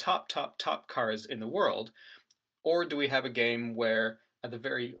like the top cars in the world? Or do we have a game where at the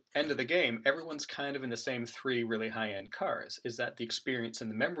very end of the game, everyone's kind of in the same three really high end cars? Is that the experience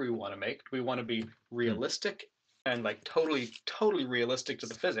and the memory we want to make? Do we want to be mm. realistic and like totally realistic to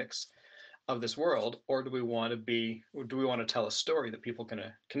the physics of this world, or do we want to tell a story that people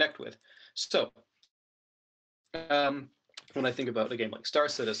can connect with? So um, when I think about a game like Star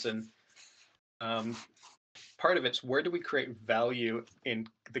Citizen, um, part of it's where do we create value in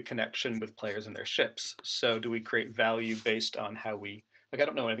the connection with players and their ships? So do we create value based on how we, like, I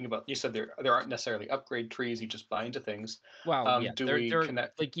don't know anything about, you said there aren't necessarily upgrade trees, you just buy into things. Well, yeah, Do we they're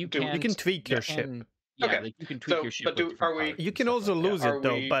connect, like you do You can can't tweak you your yeah, ship. can yeah, okay. like you can tweak your So ship but with do different are we parts You and can stuff also like that. lose are it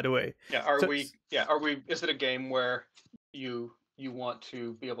though, we by the way. yeah are So we yeah are we is it a game where you you want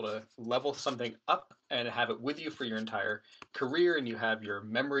to be able to level something up and have it with you for your entire career, and you have your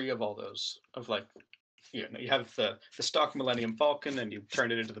memory of all those of like you have the stock Millennium Falcon and you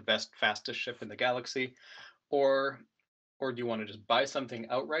turn it into the best fastest ship in the galaxy, or do you want to just buy something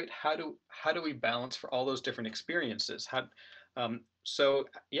outright? How do we balance for all those different experiences? So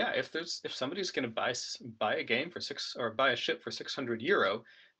yeah, if somebody's going to buy a game for six or buy a ship for €600,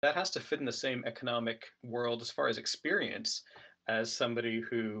 that has to fit in the same economic world as far as experience as somebody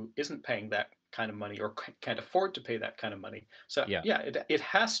who isn't paying that kind of money or can't afford to pay that kind of money. So Yeah. yeah, it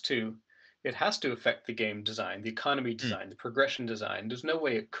has to affect the game design, the economy design, the progression design. There's no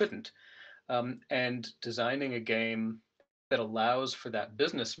way it couldn't. And designing a game that allows for that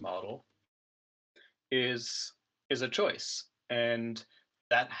business model is a choice, and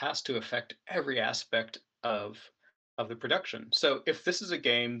that has to affect every aspect of the production. So if this is a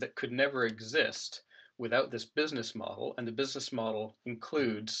game that could never exist without this business model, and the business model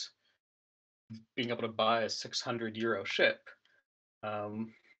includes being able to buy a €600 ship,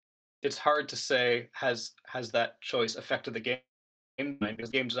 it's hard to say has that choice affected the game design, because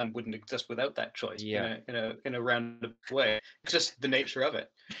game design wouldn't exist without that choice Yeah. in a roundabout way. It's just the nature of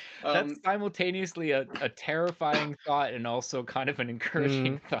it. That's simultaneously a terrifying thought and also kind of an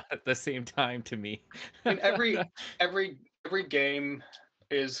encouraging thought at the same time to me. I mean, every game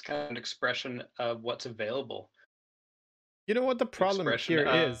is kind of an expression of what's available. You know what the problem here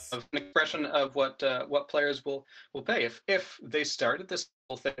is? An expression of what players will pay. If they started this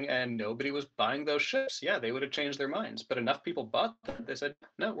whole thing and nobody was buying those ships, yeah, they would have changed their minds. But enough people bought them. They said,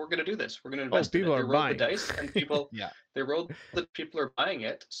 no, we're going to do this. We're going to invest in it. People They are rolled the buying. dice, and people Yeah. they rolled that people are buying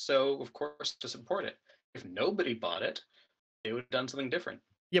it. So of course to support it. If nobody bought it, they would have done something different.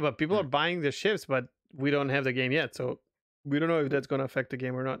 Yeah, but people are buying the ships, but we don't have the game yet, so we don't know if that's going to affect the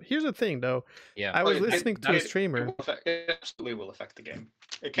game or not. Here's the thing, though. Yeah. I was listening to a streamer. It absolutely will affect the game.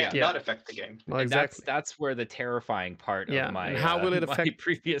 It can't Yeah. not affect the game. Well, And exactly. that's where the terrifying part Yeah, of my and how will it my affect-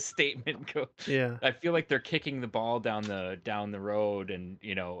 previous statement go. Yeah. I feel like they're kicking the ball down the road, and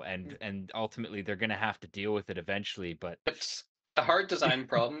and ultimately they're gonna have to deal with it eventually. But It's a hard design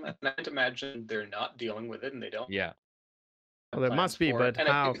problem, and I can't imagine they're not dealing with it, and they don't. yeah, Well, there must be, but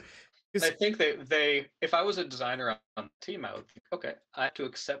how? I think they if I was a designer on the team, I would think, okay, I have to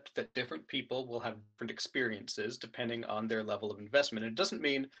accept that different people will have different experiences depending on their level of investment. It doesn't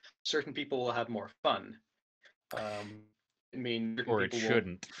mean certain people will have more fun. It means or it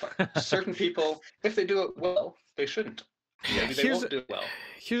shouldn't. Certain people, if they do it well, they shouldn't. Maybe they won't do it well.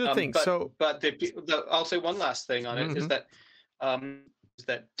 Here's the thing. But I'll say one last thing on it is that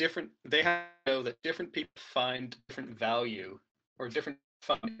they have to know that different people find different value or different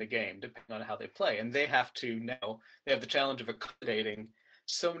fun in the game depending on how they play, and they have to know they have the challenge of accommodating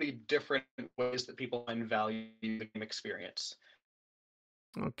so many different ways that people find value in the game experience.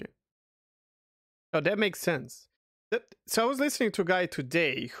 Okay. Oh, that makes sense. So I was listening to a guy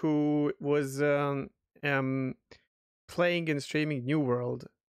today who was playing and streaming New World,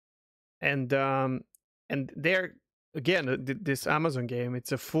 and they're again this Amazon game.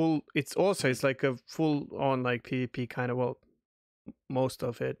 It's like a full on like PvP kind of, well, most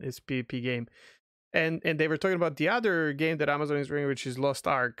of it is PvP game, and they were talking about the other game that Amazon is doing, which is Lost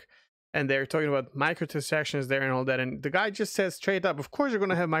Ark, and they're talking about microtransactions there and all that, and the guy just says straight up, of course you're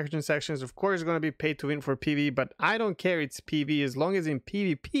going to have microtransactions, of course you're going to be paid to win for PvE, but I don't care, it's PvE, as long as in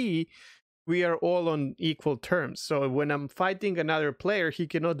PvP we are all on equal terms. So when I'm fighting another player, he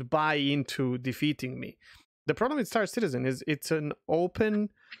cannot buy into defeating me. The problem with Star Citizen is it's an open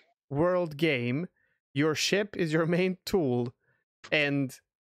world game. Your ship is your main tool, and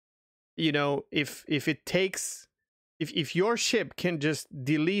if your ship can just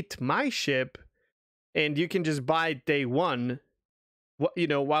delete my ship and you can just buy it day one,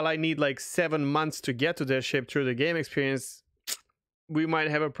 while I need like 7 months to get to the ship through the game experience, we might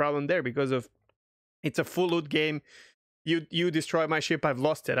have a problem there because of it's a full loot game. You destroy my ship, I've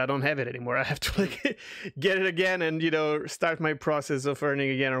lost it, I don't have it anymore, I have to like get it again and start my process of earning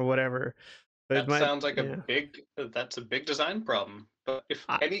again or whatever. That sounds like that's a big design problem. But if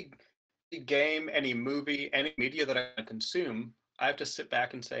any game, any movie, any media that I consume, I have to sit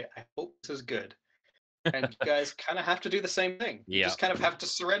back and say, I hope this is good. And you guys kind of have to do the same thing. You just kind of have to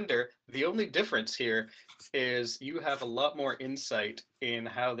surrender. The only difference here is you have a lot more insight in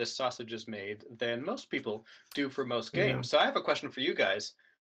how this sausage is made than most people do for most games. So I have a question for you guys.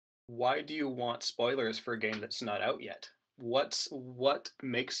 Why do you want spoilers for a game that's not out yet? What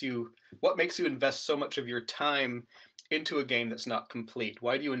makes you invest so much of your time into a game that's not complete?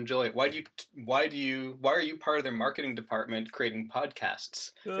 Why do you enjoy it? Why are you part of their marketing department creating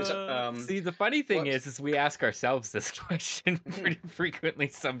podcasts? See, the funny thing What? is we ask ourselves this question Mhm, pretty frequently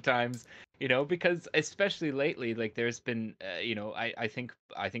sometimes, because especially lately, like there's been, I think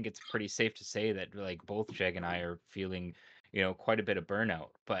it's pretty safe to say that like both Jeg and I are feeling, quite a bit of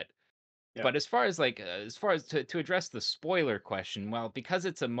burnout. yeah. But as far as to address the spoiler question, well, because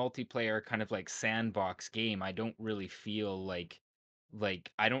it's a multiplayer kind of like sandbox game, I don't really feel like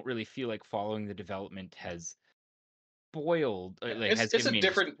following the development has spoiled or Yeah, like has it's given a me any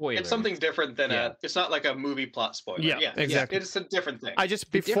different. It's spoilers. something different than Yeah. a. It's not like a movie plot spoiler. Yeah, Yeah, Yeah. exactly. it's a different thing. I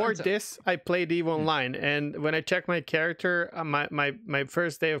just The before difference this I played EVE Hmm. Online, and when I checked my character, my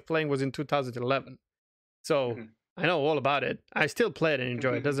first day of playing was in 2011. So Mhm. I know all about it. I still play it and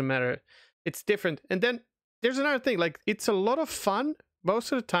enjoy it. Doesn't matter. It's different. And then there's another thing. Like it's a lot of fun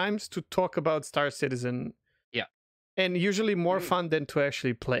most of the times to talk about Star Citizen, Yeah, and usually more Mhm. fun than to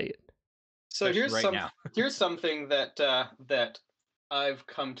actually play it. So especially right now. here's something that I've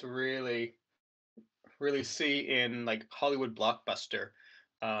come to really see in like Hollywood blockbuster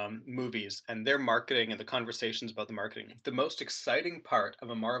movies and their marketing and the conversations about the marketing. The most exciting part of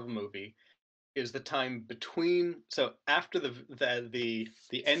a Marvel movie is the time between, so after the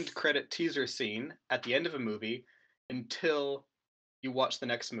end credit teaser scene at the end of a movie until you watch the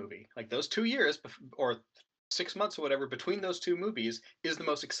next movie. Like those 2 years or 6 months or whatever between those two movies is the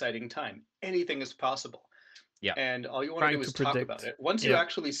most exciting time. Anything is possible, Yeah. and all you want to Trying do to is talk about predict. it. Once you Yeah,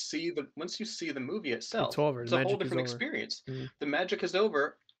 actually see the movie it's itself, over. The it's a whole magic is different over. experience. Mm. The magic is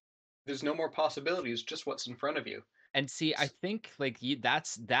over. There's no more possibilities, just what's in front of you. And see, I think like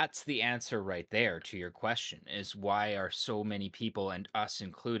that's the answer right there to your question is why are so many people and us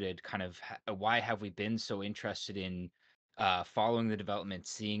included kind of why have we been so interested in following the development,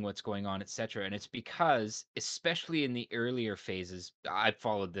 seeing what's going on, etc. And it's because especially in the earlier phases, I've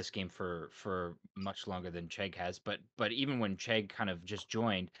followed this game for much longer than Chegg has, but even when Chegg kind of just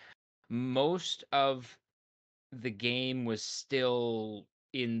joined, most of the game was still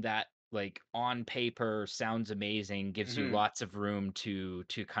in that like on paper sounds amazing, gives you Hmm. lots of room to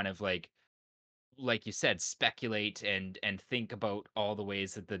kind of like you said, speculate and think about all the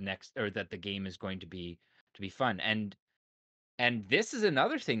ways that the next or that the game is going to be fun. And this is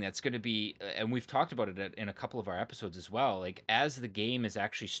another thing that's going to be and we've talked about it in a couple of our episodes as well, like as the game is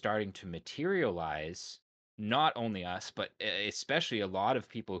actually starting to materialize, not only us but especially a lot of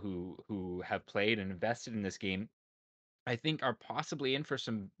people who have played and invested in this game, I think are possibly in for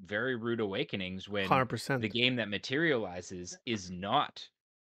some very rude awakenings when the 100%. game that materializes is not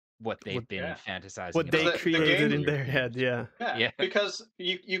what What they've been Yeah, fantasizing what because they about for the the created game, in earlier their head. games. Yeah. yeah, Yeah. because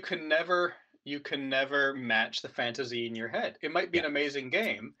you can never match the fantasy in your head. It might be Yeah. an amazing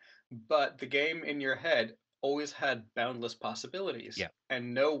game, but the game in your head always had boundless possibilities, Yeah.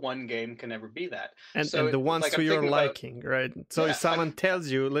 and no one game can ever be that. So And the it, ones like to I'm your thinking about, liking, right? So if yeah, someone tells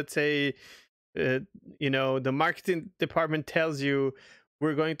you, let's say, uh, the marketing department tells you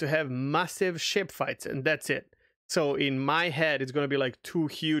we're going to have massive ship fights and that's it. So in my head it's going to be like two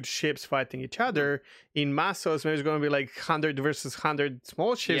huge ships fighting each Mhm. other. In Massos maybe it's going to be like 100 versus 100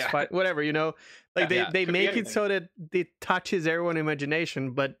 small ships Yeah. fight, whatever, like Yeah, Yeah. they could be make it anything. so that it touches everyone's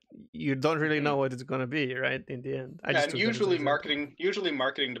imagination, but you don't really know Hmm. what it's going to be, right? In the end, I Yeah, just and took that as an example. usually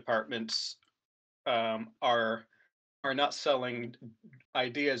marketing departments are not selling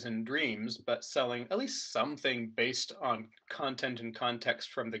ideas and dreams, but selling at least something based on content and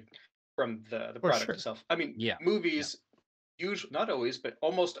context from the For product sure. itself. I mean, Yeah. Yeah. movies usually, not always, but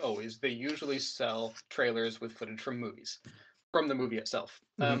almost always, they usually sell trailers with footage from the movie itself.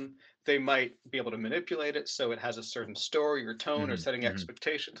 Hmm. They might be able to manipulate it so it has a certain story or tone or Hmm. setting Hmm.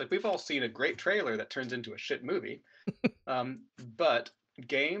 expectations. Like we've all seen a great trailer that turns into a shit movie, but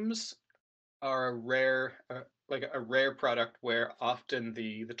games are like a rare product where often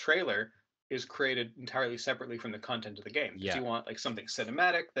the trailer is created entirely separately from the content of the game because Yeah. you want like something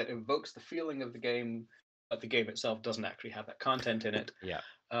cinematic that evokes the feeling of the game, but the game itself doesn't actually have that content in it. Yeah.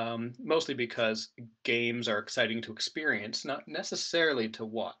 Mostly because games are exciting to experience, not necessarily to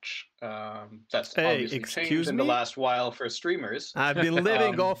watch. That's Hey, obviously changed excuse in the me. last while for streamers. I've been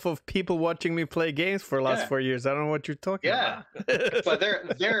living Um, off of people watching me play games for the last yeah, 4 years. I don't know what you're talking yeah, about. but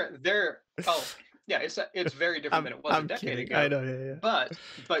they're oh yeah, it's very different than it was a I'm decade kidding. I ago. know. Yeah, yeah.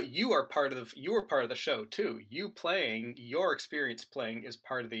 But you are part of the show too. You playing, your experience playing is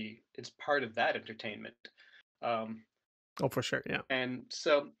part of that entertainment. Um, Oh, for sure. Yeah. and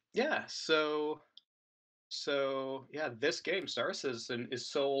so yeah, so yeah, this game Star Citizen is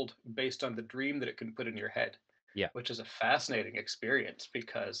sold based on the dream that it can put in your head. Yeah. which is a fascinating experience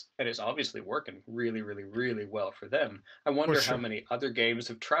and it's obviously working really, really, really well for them. I For wonder how sure. many other games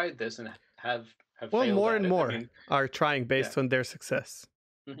have tried this and have Well, failed more at and it. I more mean, are trying yeah. based on their success.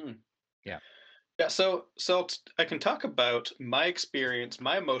 Hmm. Yeah. Yeah, so I can talk about my experience,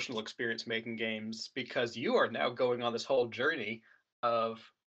 my emotional experience making games, because you are now going on this whole journey of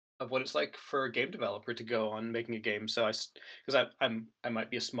what it's like for a game developer to go on making a game. So because I might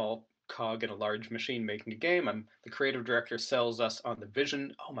be a small cog in a large machine making a game. I'm the creative director, sells us on the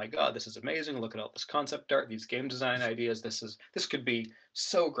vision. Oh my God, this is amazing! Look at all this concept art, these game design ideas. This could be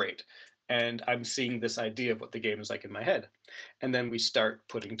so great. And I'm seeing this idea of what the game is like in my head, and then we start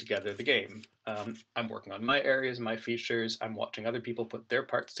putting together the game. I'm working on my areas, my features. I'm watching other people put their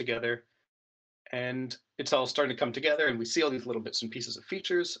parts together, and it's all starting to come together. And we see all these little bits and pieces of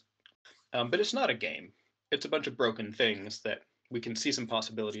features, but it's not a game. It's a bunch of broken things that we can see some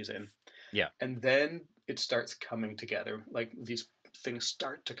possibilities in. Yeah. And then it starts coming together. Like these things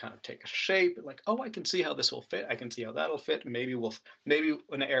start to kind of take a shape. Like, oh, I can see how this will fit. I can see how that'll fit. Maybe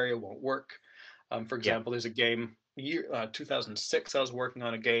an area won't work. For Yeah. example, there's a game 2006. I was working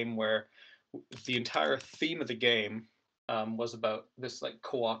on a game where the entire theme of the game was about this like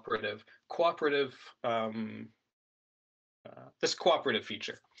um, this cooperative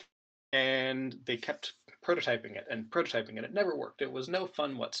feature, and they kept prototyping it and prototyping it. It never worked. It was no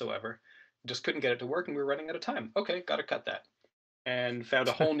fun whatsoever. Just couldn't get it to work, and we were running out of time. Okay, got to cut that, and found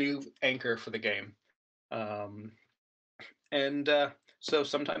a whole new anchor for the game. Um, and so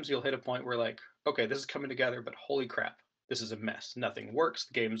sometimes you'll hit a point where like, okay, this is coming together, but holy crap, this is a mess. Nothing works.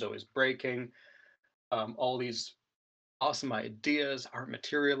 The game's always breaking. All these awesome ideas aren't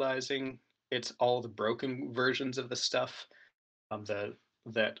materializing. It's all the broken versions of the stuff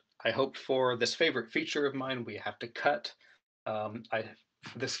that I hoped for. This favorite feature of mine we have to cut. I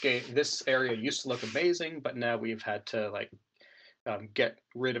this area used to look amazing, but now we've had to like get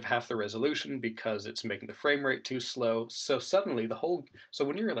rid of half the resolution because it's making the frame rate too slow. So suddenly so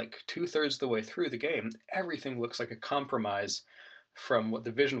when you're like 2/3 of the way through the game, everything looks like a compromise from what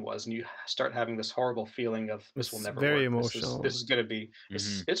the vision was, and you start having this horrible feeling of this will It's never very work. This emotional. is going to be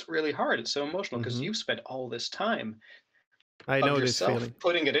Mm-hmm. it's really hard. It's so emotional because Hmm. you've spent all this time I of know this yourself feeling.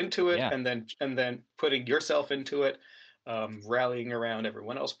 putting it into it, Yeah. and then putting yourself into it, rallying around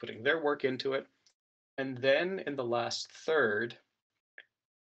everyone else, putting their work into it, and then in the last third,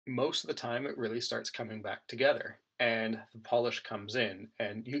 most of the time it really starts coming back together and the polish comes in,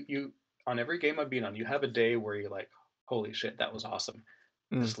 and you on every game I've been on, you have a day where you're like, holy shit, that was awesome,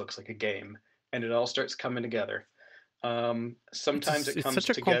 Mm. this looks like a game, and it all starts coming together. Sometimes it It's comes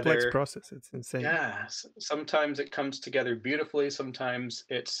such a complex together. process. It's insane. Yeah, sometimes it comes together beautifully. Sometimes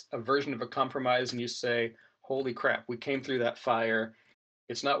it's a version of a compromise, and you say, holy crap, we came through that fire.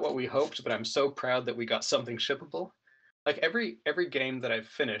 It's not what we hoped, but I'm so proud that we got something shippable. Like every game that I've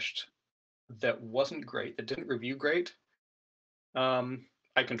finished that wasn't great, that didn't review great,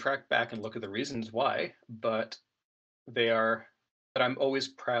 I can track back and look at the reasons why, they are, but I'm always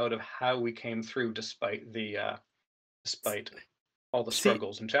proud of how we came through despite all the See,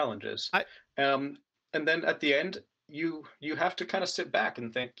 struggles and challenges. I Um, and then at the end, you have to kind of sit back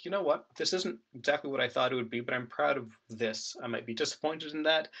and think, you know what, this isn't exactly what I thought it would be, but I'm proud of this. I might be disappointed in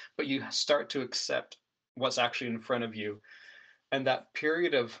that, but you start to accept what's actually in front of you. And that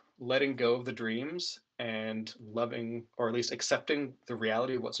period of letting go of the dreams and loving, or at least accepting the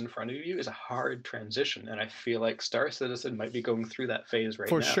reality of what's in front of you, is a hard transition. And I feel like Star Citizen might be going through that phase right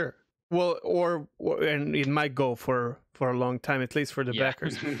for now. sure. Well, and it might go for a long time, at least for the Yeah.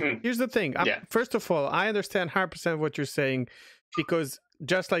 backers. Here's the thing. Yeah. First of all, I understand 100% what you're saying, because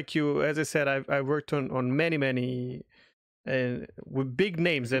just like you, as I said, I worked on many with big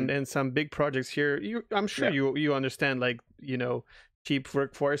names and some big projects here. I'm sure Yeah. you understand, like, cheap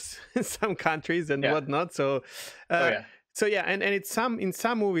workforce in some countries and Yeah. whatnot. So Oh yeah. so yeah, and it's in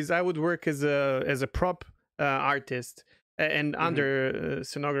some movies I would work as a prop artist and under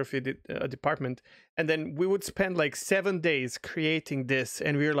scenography department, and then we would spend like 7 days creating this,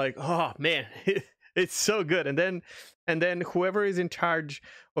 and we were like, oh man, it's so good. And then whoever is in charge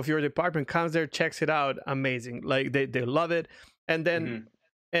of your department comes there, checks it out, amazing, like they love it, and then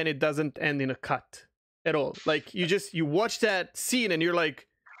and it doesn't end in a cut at all. Like you watch that scene and you're like,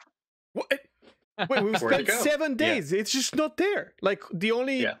 what? Wait, we've Where'd it spent go? 7 days. It's just not there. Like the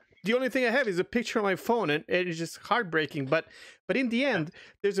only Yeah. thing I have is a picture on my phone, and it's just heartbreaking. But in the end,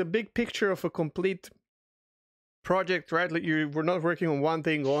 there's a big picture of a complete project, right? Like we're not working on one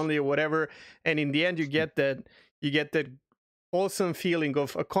thing only or whatever. And in the end, you get that awesome feeling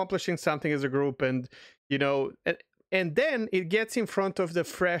of accomplishing something as a group, and and then it gets in front of the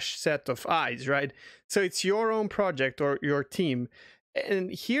fresh set of eyes, right? So it's your own project or your team.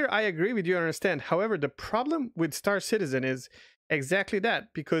 And here I agree with you, I understand. However, the problem with Star Citizen is exactly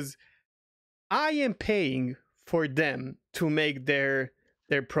that, because I am paying for them to make their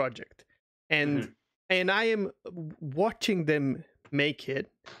project, and I am watching them make it,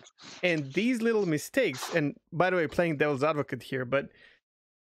 and these little mistakes. And by the way, playing devil's advocate here, but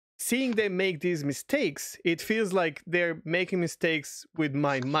seeing them make these mistakes, it feels like they're making mistakes with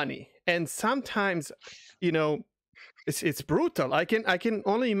my money. And sometimes, you know, it's brutal. I can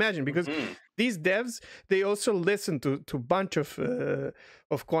only imagine, because these devs, they also listen to bunch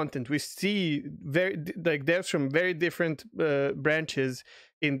of content. We see like devs from very different branches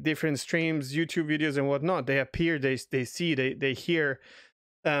in different streams, YouTube videos and whatnot. They appear, they see, they hear,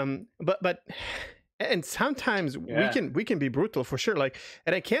 but and sometimes we can be brutal for sure. Like,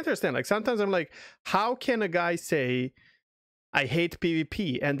 and I can't understand. Like, sometimes I'm like, how can a guy say I hate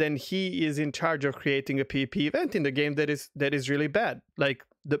PvP, and then he is in charge of creating a PvP event in the game that is really bad, like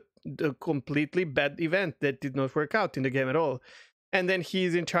the completely bad event that did not work out in the game at all, and then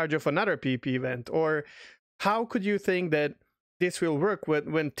he's in charge of another PvP event? Or how could you think that this will work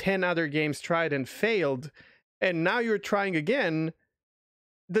when 10 other games tried and failed, and now you're trying again?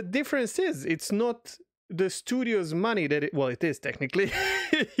 The difference is, it's not the studio's money that it is technically.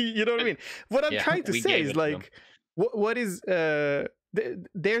 You know what I mean? What I'm trying to say is, like, what is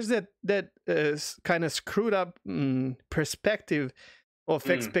there's that kind of screwed up perspective of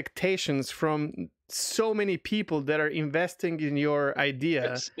expectations from so many people that are investing in your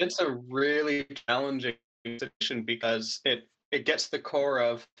idea. It's a really challenging situation, because it gets the core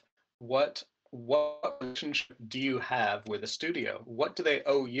of what relationship do you have with a studio? What do they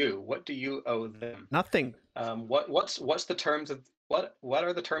owe you? What do you owe them? Nothing. What's the terms of what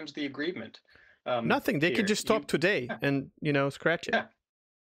are the terms of the agreement? Nothing. They could just stop today and scratch it. Yeah.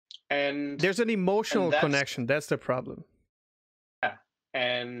 And there's an emotional connection. That's the problem. Yeah.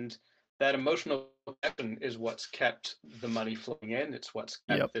 And that emotional connection is what's kept the money flowing in. It's what's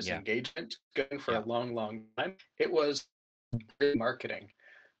kept this engagement going for a long, long time. It was marketing.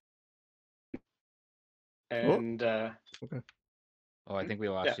 And okay. Oh, I think we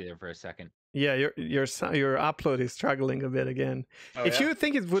lost you there for a second. Yeah, your upload is struggling a bit again. If you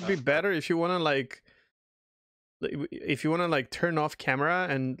think it would be better, if you want to like turn off camera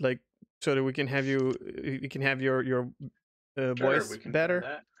and like, so that we can have your voice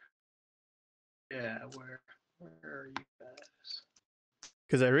better. Yeah, where are you guys?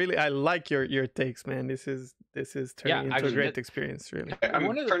 Because I like your takes, man. This is turning into a great experience, really. Okay,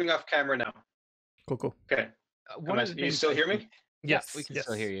 I'm turning off camera now. Cool. Okay. You still hear me? Yes, we can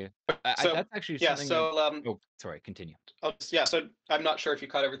still hear you. So that's actually something. Oh, sorry. Continue. So I'm not sure if you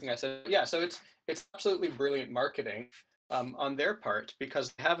caught everything I said. Yeah. So it's absolutely brilliant marketing on their part,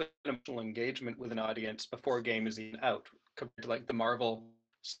 because they have an emotional engagement with an audience before a game is even out, compared to like the Marvel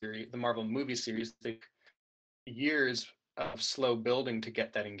series, the Marvel movie series. They years of slow building to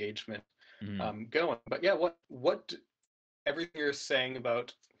get that engagement going. But yeah, what everything you're saying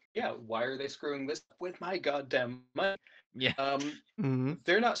about why are they screwing this up with my goddamn money? Yeah.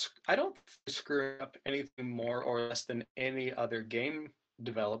 They're not. I don't think they're screwing up anything more or less than any other game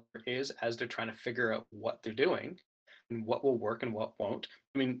developer is, as they're trying to figure out what they're doing and what will work and what won't.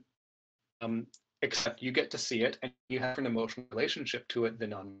 I mean, except you get to see it and you have an emotional relationship to it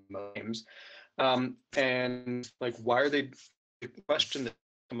than on games. And like, why are they? The question that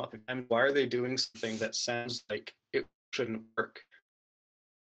come up again: why are they doing something that sounds like it shouldn't work?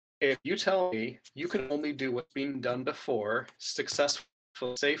 If you tell me you can only do what's been done before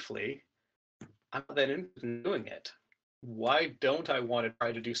successfully, safely, I'm not that interested in doing it. Why don't I want to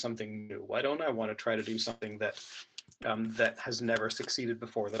try to do something new? Why don't I want to try to do something that that has never succeeded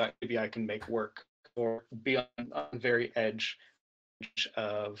before, that maybe I can make work, or be on the very edge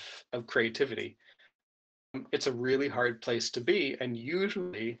of creativity? It's a really hard place to be, and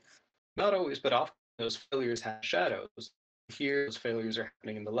usually, not always, but often, those failures have shadows. Here, those failures are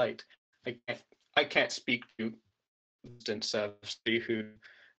happening in the light. I can't speak to the instance of somebody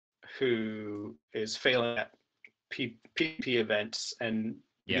who is failing at PvP events and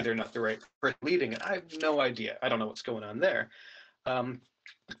they're not the right person leading it. I have no idea. I don't know what's going on there.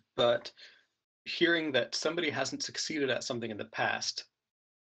 But hearing that somebody hasn't succeeded at something in the past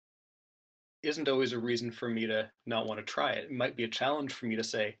isn't always a reason for me to not want to try it. It might be a challenge for me to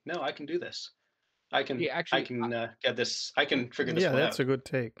say, no, I can do this. I can get this. I can figure this one out. Yeah, that's a good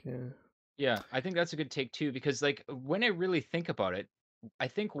take. Yeah, I think that's a good take too, because like when I really think about it, I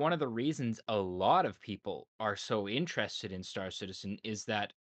think one of the reasons a lot of people are so interested in Star Citizen is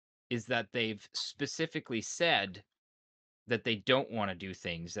that they've specifically said that they don't want to do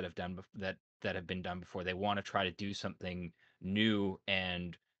things that that have been done before. They want to try to do something new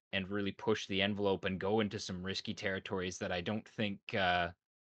and really push the envelope and go into some risky territories that I don't think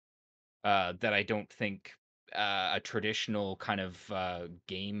a traditional kind of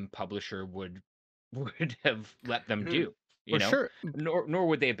game publisher would would have let them Mhm. do. You For know, sure. nor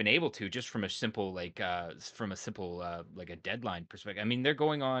would they have been able to, just from a simple from a simple like a deadline perspective. I mean, they're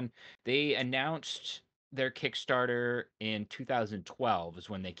going on. They announced their Kickstarter in 2012 is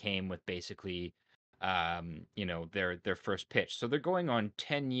when they came with basically their first pitch. So they're going on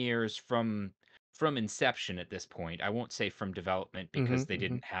 10 years from inception at this point. I won't say from development Hmm, because they hmm.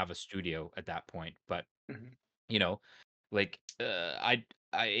 didn't have a studio at that point, but Mhm. you know, like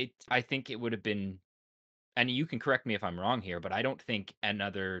I think it would have been, and you can correct me if I'm wrong here, but I don't think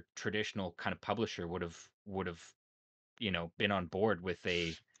another traditional kind of publisher would have been on board with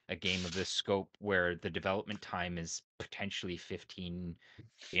a game of this scope where the development time is potentially 15,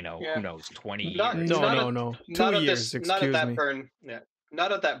 who Yeah. knows, 20 Not years. No, not no, at no. not 2 at years, this not at excuse that me. burn yeah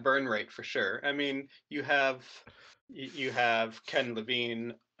not at that burn rate for sure. I mean, you have Ken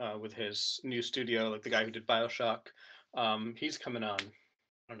Levine with his new studio, like the guy who did BioShock. He's coming on.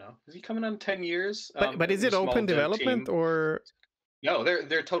 I don't know. Is he coming on 10 years? But is With a it small open dev development team. or No,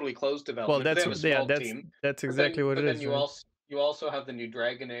 they're totally closed well, development, but they that's have a yeah, small team. that's But exactly then what it but then is, right? you also have the new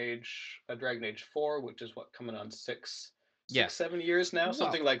Dragon Age 4, which is what coming on Yeah. 7 years now, Well,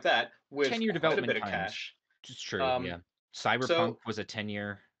 something like that, with 10-year quite a development bit of times. cash. It's true, Um, yeah. Cyberpunk so was a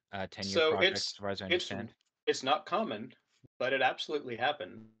 10-year so project as far as I it's understand. it's not common, but it absolutely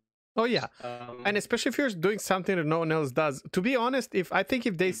happened. Oh yeah. And Um, especially if you're doing something that no one else does. To be honest, if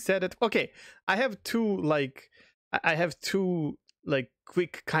they said it, okay, I have two like I have two like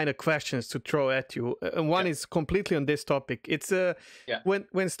quick kind of questions to throw at you. And one yeah, is completely on this topic. It's yeah.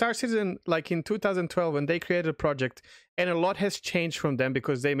 when Star Citizen, like in 2012 when they created a project, and a lot has changed from them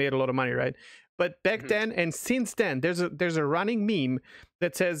because they made a lot of money, right? But back Mhm, then and since then, there's a running meme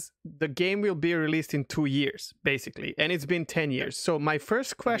that says the game will be released in 2 years, basically, and it's been 10 yeah, years. So my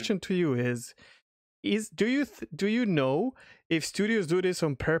first mhm, question to you is do you know if studios do this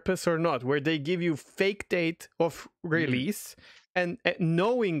on purpose or not, where they give you fake date of Mm. release and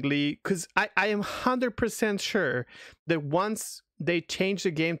knowingly, because I am 100% sure that once they change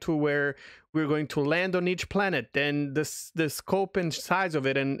the game to where we're going to land on each planet, then the scope and size of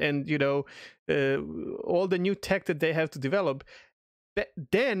it and all the new tech that they have to develop,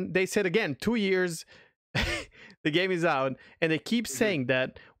 then they said again 2 years the game is out, and they keep mhm. saying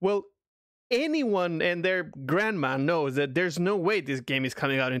that. Well, anyone and their grandma knows that there's no way this game is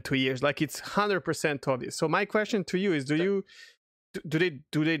coming out in 2 years. Like, it's 100% obvious. So my question to you is, So, do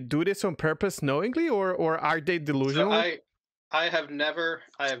they do this on purpose knowingly, or are they so delusional? I have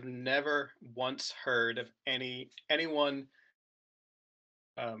never once heard of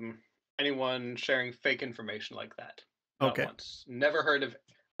um, anyone sharing fake information like that. Not Okay. once. Never heard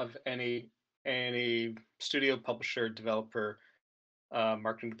of any studio, publisher, developer,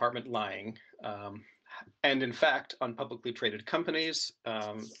 marketing department lying. And in fact, on publicly traded companies,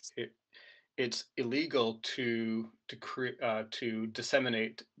 it's illegal to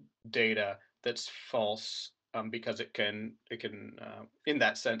disseminate data that's false, because it can in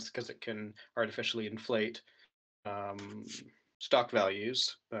that sense, because it can artificially inflate um, stock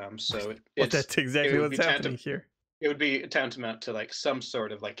values. So Well, it's that's it exactly would what's be happening here. tantamount to like some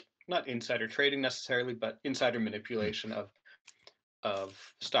sort of, like, not insider trading necessarily, but insider Mm. manipulation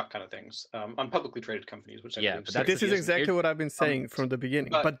of stock kind of things, on publicly traded companies, which I Yeah, believe but that's This the is Synchrony isn't. exactly here's what I've been Um, saying from the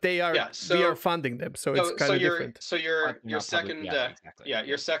beginning. but But yeah, we are so funding them, so it's so so kind of your different. so your partly your not public. second Yeah, exactly. yeah,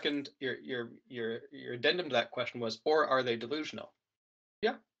 Yeah. your addendum to that question was, or are they delusional?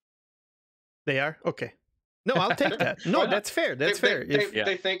 Yeah, They are okay. No, I'll take sure. that. Why No, not? that's fair. They That's they fair. they, If Yeah.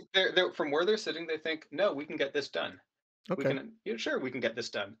 they think they're from where they're sitting. They think, no, we can get this done. We okay. can, yeah, sure, we can get this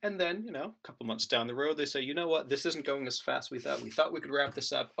done. And then, a couple months down the road, they say, you know what, this isn't going as fast as we thought. We thought we could wrap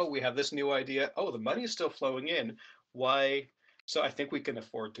this up. Oh, we have this new idea. Oh, the money is still flowing in. Why? So I think we can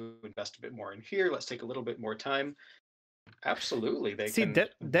afford to invest a bit more in here. Let's take a little bit more time. Absolutely, they See, can.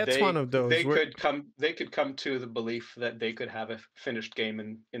 that's one of those where They could come to the belief that they could have a finished game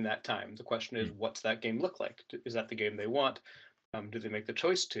in that time. The question is, Mm. what's that game look like? Is that the game they want? Do they make the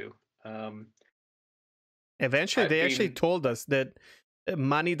choice to? eventually I've they actually been told us that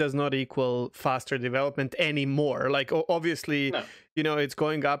money does not equal faster development anymore. Like, obviously, No. it's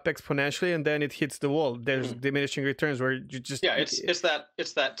going up exponentially, and then it hits the wall. There's Mhm. diminishing returns where you just Yeah, it's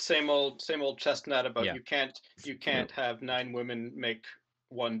that same old chestnut about Yeah. you can't have 9 women make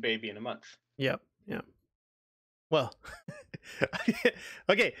one baby in a month. yeah. Well,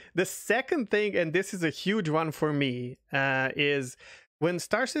 Okay, the second thing, and this is a huge one for me, is when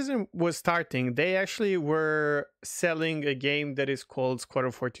Star Citizen was starting, they actually were selling a game that is called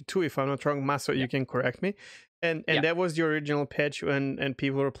Squadron 42. If I'm not wrong, Maso, Yeah. you can correct me. And Yeah. that was the original pitch, and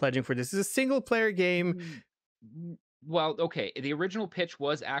people were pledging for this. It's a single player game. Well, okay. The original pitch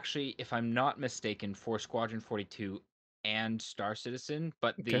was actually, if I'm not mistaken, for Squadron 42 and Star Citizen,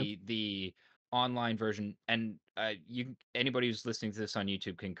 but Okay. the online version, and anybody who's listening to this on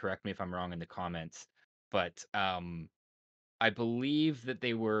YouTube can correct me if I'm wrong in the comments, but I believe that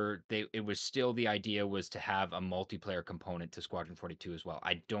it was still, the idea was to have a multiplayer component to Squadron 42 as well.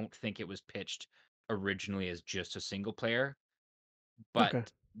 I don't think it was pitched originally as just a single player, but Okay.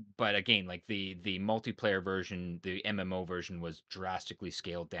 again, like the multiplayer version, the MMO version was drastically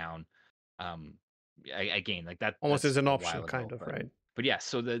scaled down. Again, like Almost as that's an a option, while kind ago, of, right? but yeah.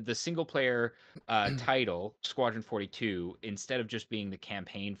 So the single player title, Squadron 42, instead of just being the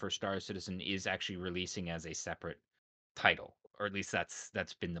campaign for Star Citizen, is actually releasing as a separate title, or at least that's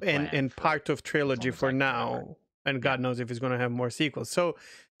been the plan And for part of as long trilogy as for I can remember. now, and Yeah. God knows if it's going to have more sequels.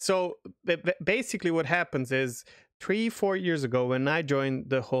 So basically what happens is 3-4 years ago when I joined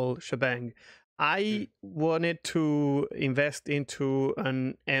the whole shebang, I wanted to invest into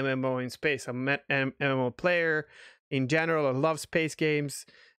an MMO in space. I'm an MMO player in general. I love space games.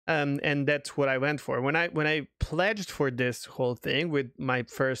 And that's what I went for. When I pledged for this whole thing with my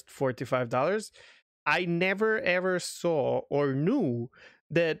first $45, I never ever saw or knew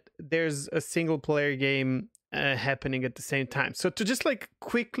that there's a single player game happening at the same time. So to just like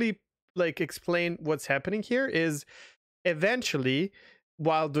quickly like explain what's happening here is eventually,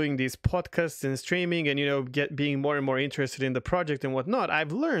 while doing these podcasts and streaming and being more and more interested in the project and whatnot,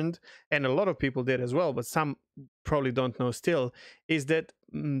 I've learned, and a lot of people did as well, but some probably don't know still, is that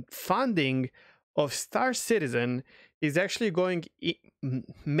funding of Star Citizen is actually going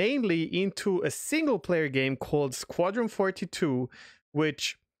mainly into a single player game called Squadron 42,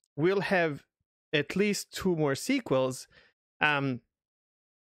 which will have at least 2 more sequels.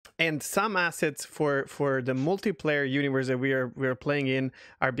 And some assets for the multiplayer universe that we're playing in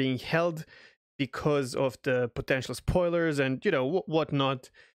are being held because of the potential spoilers and whatnot.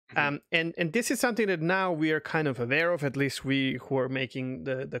 And this is something that now we are kind of aware of, at least we who are making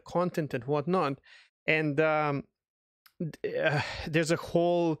the content and whatnot. And there's a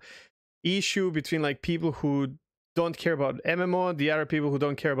whole issue between like people who don't care about MMO, the other people who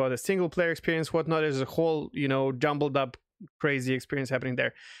don't care about the single player experience, whatnot. There's a whole jumbled up crazy experience happening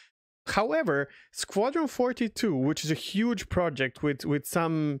there. However, Squadron 42, which is a huge project with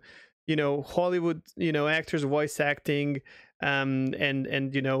some Hollywood actors voice acting, and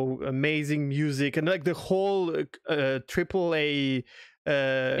amazing music, and like the whole triple A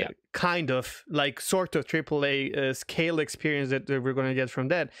kind of like sort of AAA scale experience that we're going to get from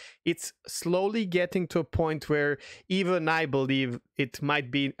that. It's slowly getting to a point where even I believe it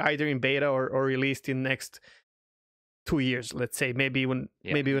might be either in beta or released in next 2 years, let's say, maybe even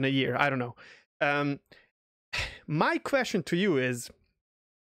a year, I don't know. My question to you is,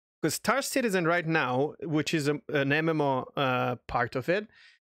 because Star Citizen right now, which is an MMO part of it,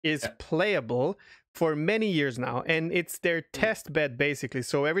 is playable for many years now, and it's their test bed basically.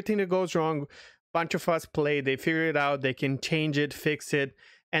 So everything that goes wrong, bunch of us play, they figure it out, they can change it, fix it,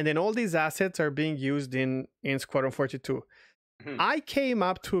 and then all these assets are being used in Squadron 42. I came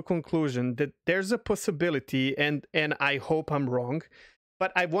up to a conclusion that there's a possibility, and I hope I'm wrong,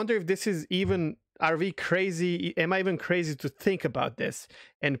 but I wonder if this is even, are we crazy? Am I even crazy to think about this?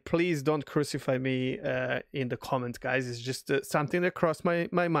 And please don't crucify me in the comments, guys. It's just something that crossed my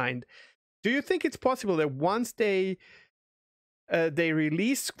mind. Do you think it's possible that once they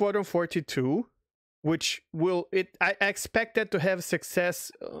release Squadron 42, which I expect that to have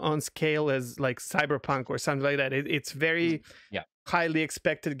success on scale as like Cyberpunk or something like that. It's very highly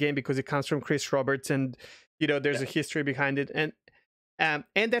expected game because it comes from Chris Roberts, and there's a history behind it, and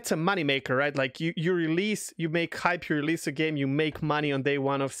that's a moneymaker, right? Like you make hype, you release a game, you make money on day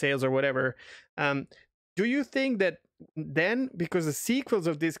one of sales or whatever. Do you think that then, because the sequels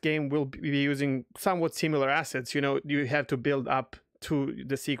of this game will be using somewhat similar assets, you have to build up to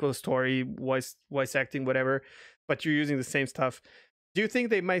the sequel story, voice acting, whatever, but you're using the same stuff. Do you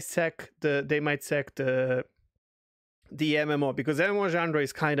think they might sack the MMO, because MMO genre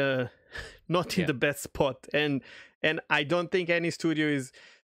is kind of not in the best spot, and I don't think any studio is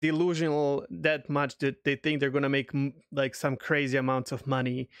delusional that much that they think they're gonna make like some crazy amounts of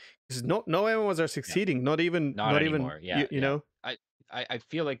money, because no MMOs are succeeding, not even anymore. You know. I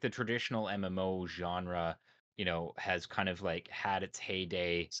feel like the traditional MMO genre, you know, has kind of like had its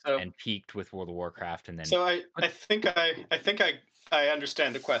heyday So and peaked with World of Warcraft, and then so I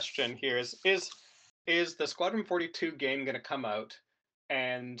understand the question here is the Squadron 42 game going to come out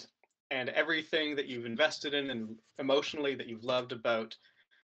and everything that you've invested in and emotionally that you've loved about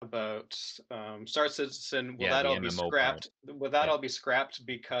Star Citizen, will yeah, that the all be MMO part. scrapped? Will that Yeah. all be scrapped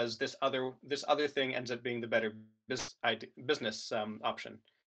because this other thing ends up being the better business option?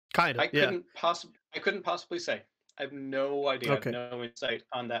 Kind of, yeah. I couldn't possibly say. I have no idea. I have Okay. no insight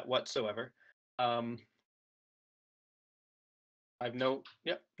on that whatsoever. Um, I have no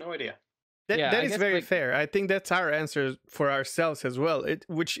idea. Yeah, That I is guess very like fair. I think that's our answer for ourselves as well.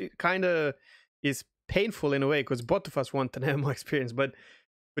 Which kind of is painful in a way because both of us want an MMO experience, but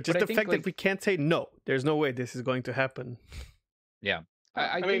just I the think fact that like we can't say no. There's no way this is going to happen. yeah.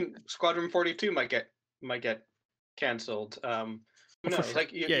 I I think mean, Squadron 42 might get canceled. Who For knows? sure.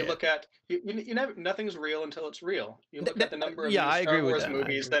 Like Yeah, you yeah. look at you never nothing's real until it's real. You look at the number of Yeah, new I agree Star with Wars that. I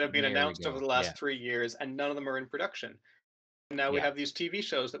movies agree. that have been there we announced over go. the last 3 years, and none of them are in production. Now we Yeah. have these TV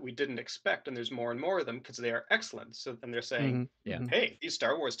shows that we didn't expect, and there's more and more of them because they are excellent. So then they're saying, Mm-hmm. Yeah. Mm-hmm. "Hey, these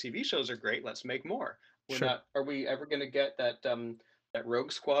Star Wars TV shows are great. Let's make more." We're Sure. not. Are we ever going to get that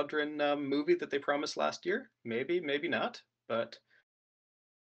Rogue Squadron movie that they promised last year? Maybe, maybe not. But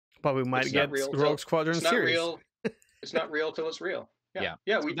But we might it's not get real Rogue till Squadron it's not series. real. It's not real till it's real. Yeah, Yeah.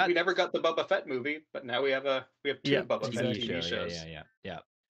 yeah. So We never got the Boba Fett movie, but now we have Yeah, two Boba Fett TV exactly. TV show. Yeah, shows. yeah, yeah. Yeah.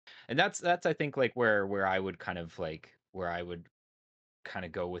 And that's I think like where I would kind of like where I would kind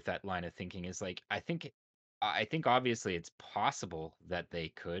of go with that line of thinking is like I think obviously it's possible that they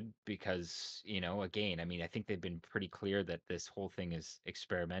could because, you know, again, I mean, I think they've been pretty clear that this whole thing is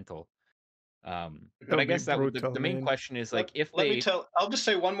experimental. That But I would be guess that would brutal, the main man. question is Let like if let me they tell. I'll just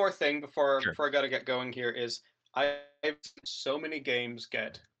say one more thing sure. before I got to get going. Here is I've seen so many games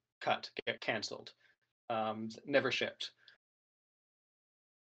get canceled, never shipped.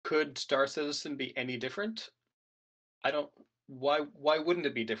 Could Star Citizen be any different? I don't. Why wouldn't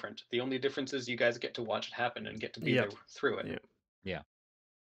it be different? The only difference is you guys get to watch it happen and get to be there Yep. through it. Yeah. Yeah.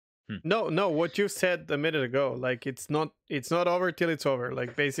 Hmm. No, what you said a minute ago, like it's not over till it's over.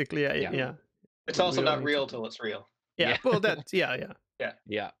 Like basically, Yeah. yeah. It's We also don't not need to. real till it's real. Yeah. Yeah. Well, that. Yeah. Yeah.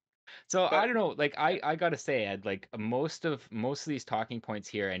 Yeah. So I But don't know, like I gotta say, Ed, like most of these talking points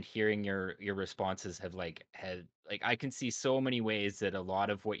here and hearing your responses have like had like I can see so many ways that a lot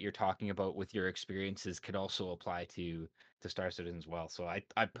of what you're talking about with your experiences could also apply to Star Citizen as well. So I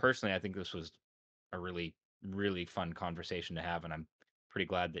personally I think this was a really really fun conversation to have, and I'm pretty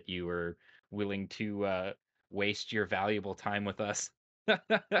glad that you were willing to waste your valuable time with us.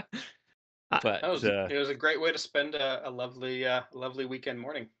 But it was a great way to spend a lovely weekend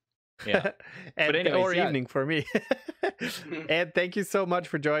morning. yeah. But And anyways, or yeah. evening for me. And thank you so much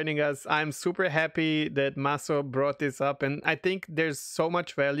for joining us. I'm super happy that Maso brought this up, and I think there's so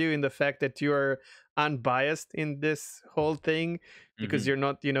much value in the fact that you are unbiased in this whole thing because Mhm. you're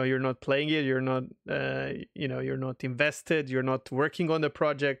not, you're not playing it, you're not, you're not invested, you're not working on the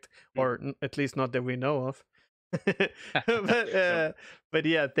project, or at least not that we know of. but Nope. but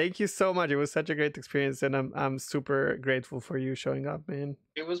yeah, thank you so much. It was such a great experience, and I'm super grateful for you showing up, man.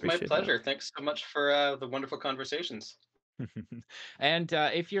 It was my Appreciate that. pleasure. Thanks so much for the wonderful conversations. And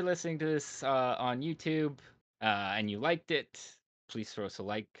if you're listening to this on YouTube and you liked it, please throw us a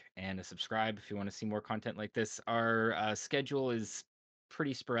like and a subscribe if you want to see more content like this. Our schedule is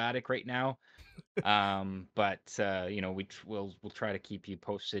pretty sporadic right now, but you know we'll try to keep you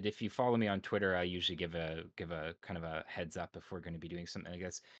posted. If you follow me on Twitter, I usually give a kind of a heads up if we're going to be doing something like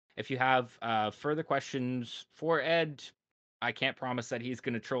this. If you have further questions for Ed, I can't promise that he's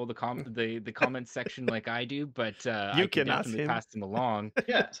going to troll the comments section like I do, but I You can can ask definitely him. pass them along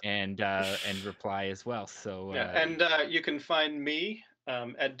Yes. and reply as well. So Yeah, and you can find me,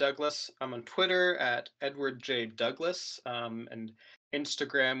 Ed Douglas. I'm on Twitter at Edward J Douglas, and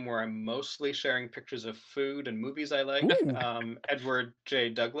Instagram, where I'm mostly sharing pictures of food and movies I like. Ooh. Edward J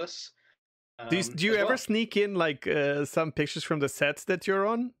Douglas. Do you As ever well. sneak in like some pictures from the sets that you're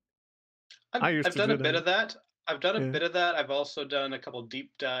on? I used I've to done do a bit that. of that. I've done a Yeah. bit of that. I've also done a couple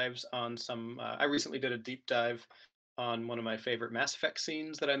deep dives on some. I recently did a deep dive on one of my favorite Mass Effect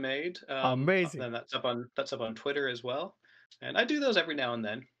scenes that I made. Amazing. Then that's up on Twitter as well, and I do those every now and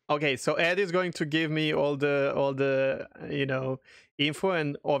then. Okay, so Ed is going to give me all the info,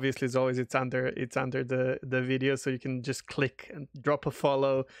 and obviously as always it's under the video, so you can just click and drop a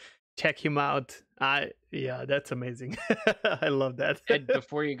follow, check him out. Yeah, that's amazing. I love that. Ed,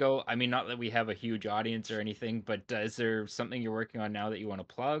 before you go, I mean, not that we have a huge audience or anything, but is there something you're working on now that you want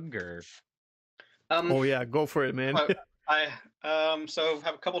to plug or? Oh yeah, go for it, man. So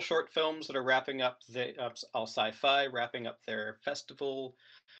have a couple short films that are wrapping up all sci-fi, wrapping up their festival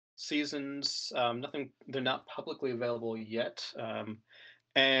seasons. Nothing, they're not publicly available yet.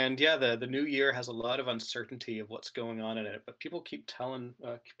 And yeah, the new year has a lot of uncertainty of what's going on in it. But people keep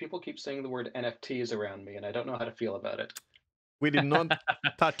saying the word NFTs around me, and I don't know how to feel about it. We did not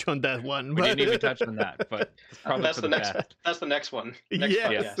touch on that one. We but... didn't even touch on that, but it's probably That's for the the next. best. That's the next one. Next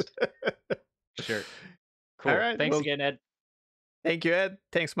Yes. podcast. Sure. Cool. All right. Thanks Well, again, Ed. thank you, Ed.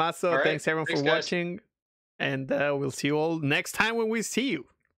 Thanks, Maso. All right. Thanks, everyone, Thanks, for guys. watching. And we'll see you all next time when we see you.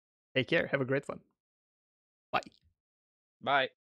 Take care. Have a great one. Bye. Bye.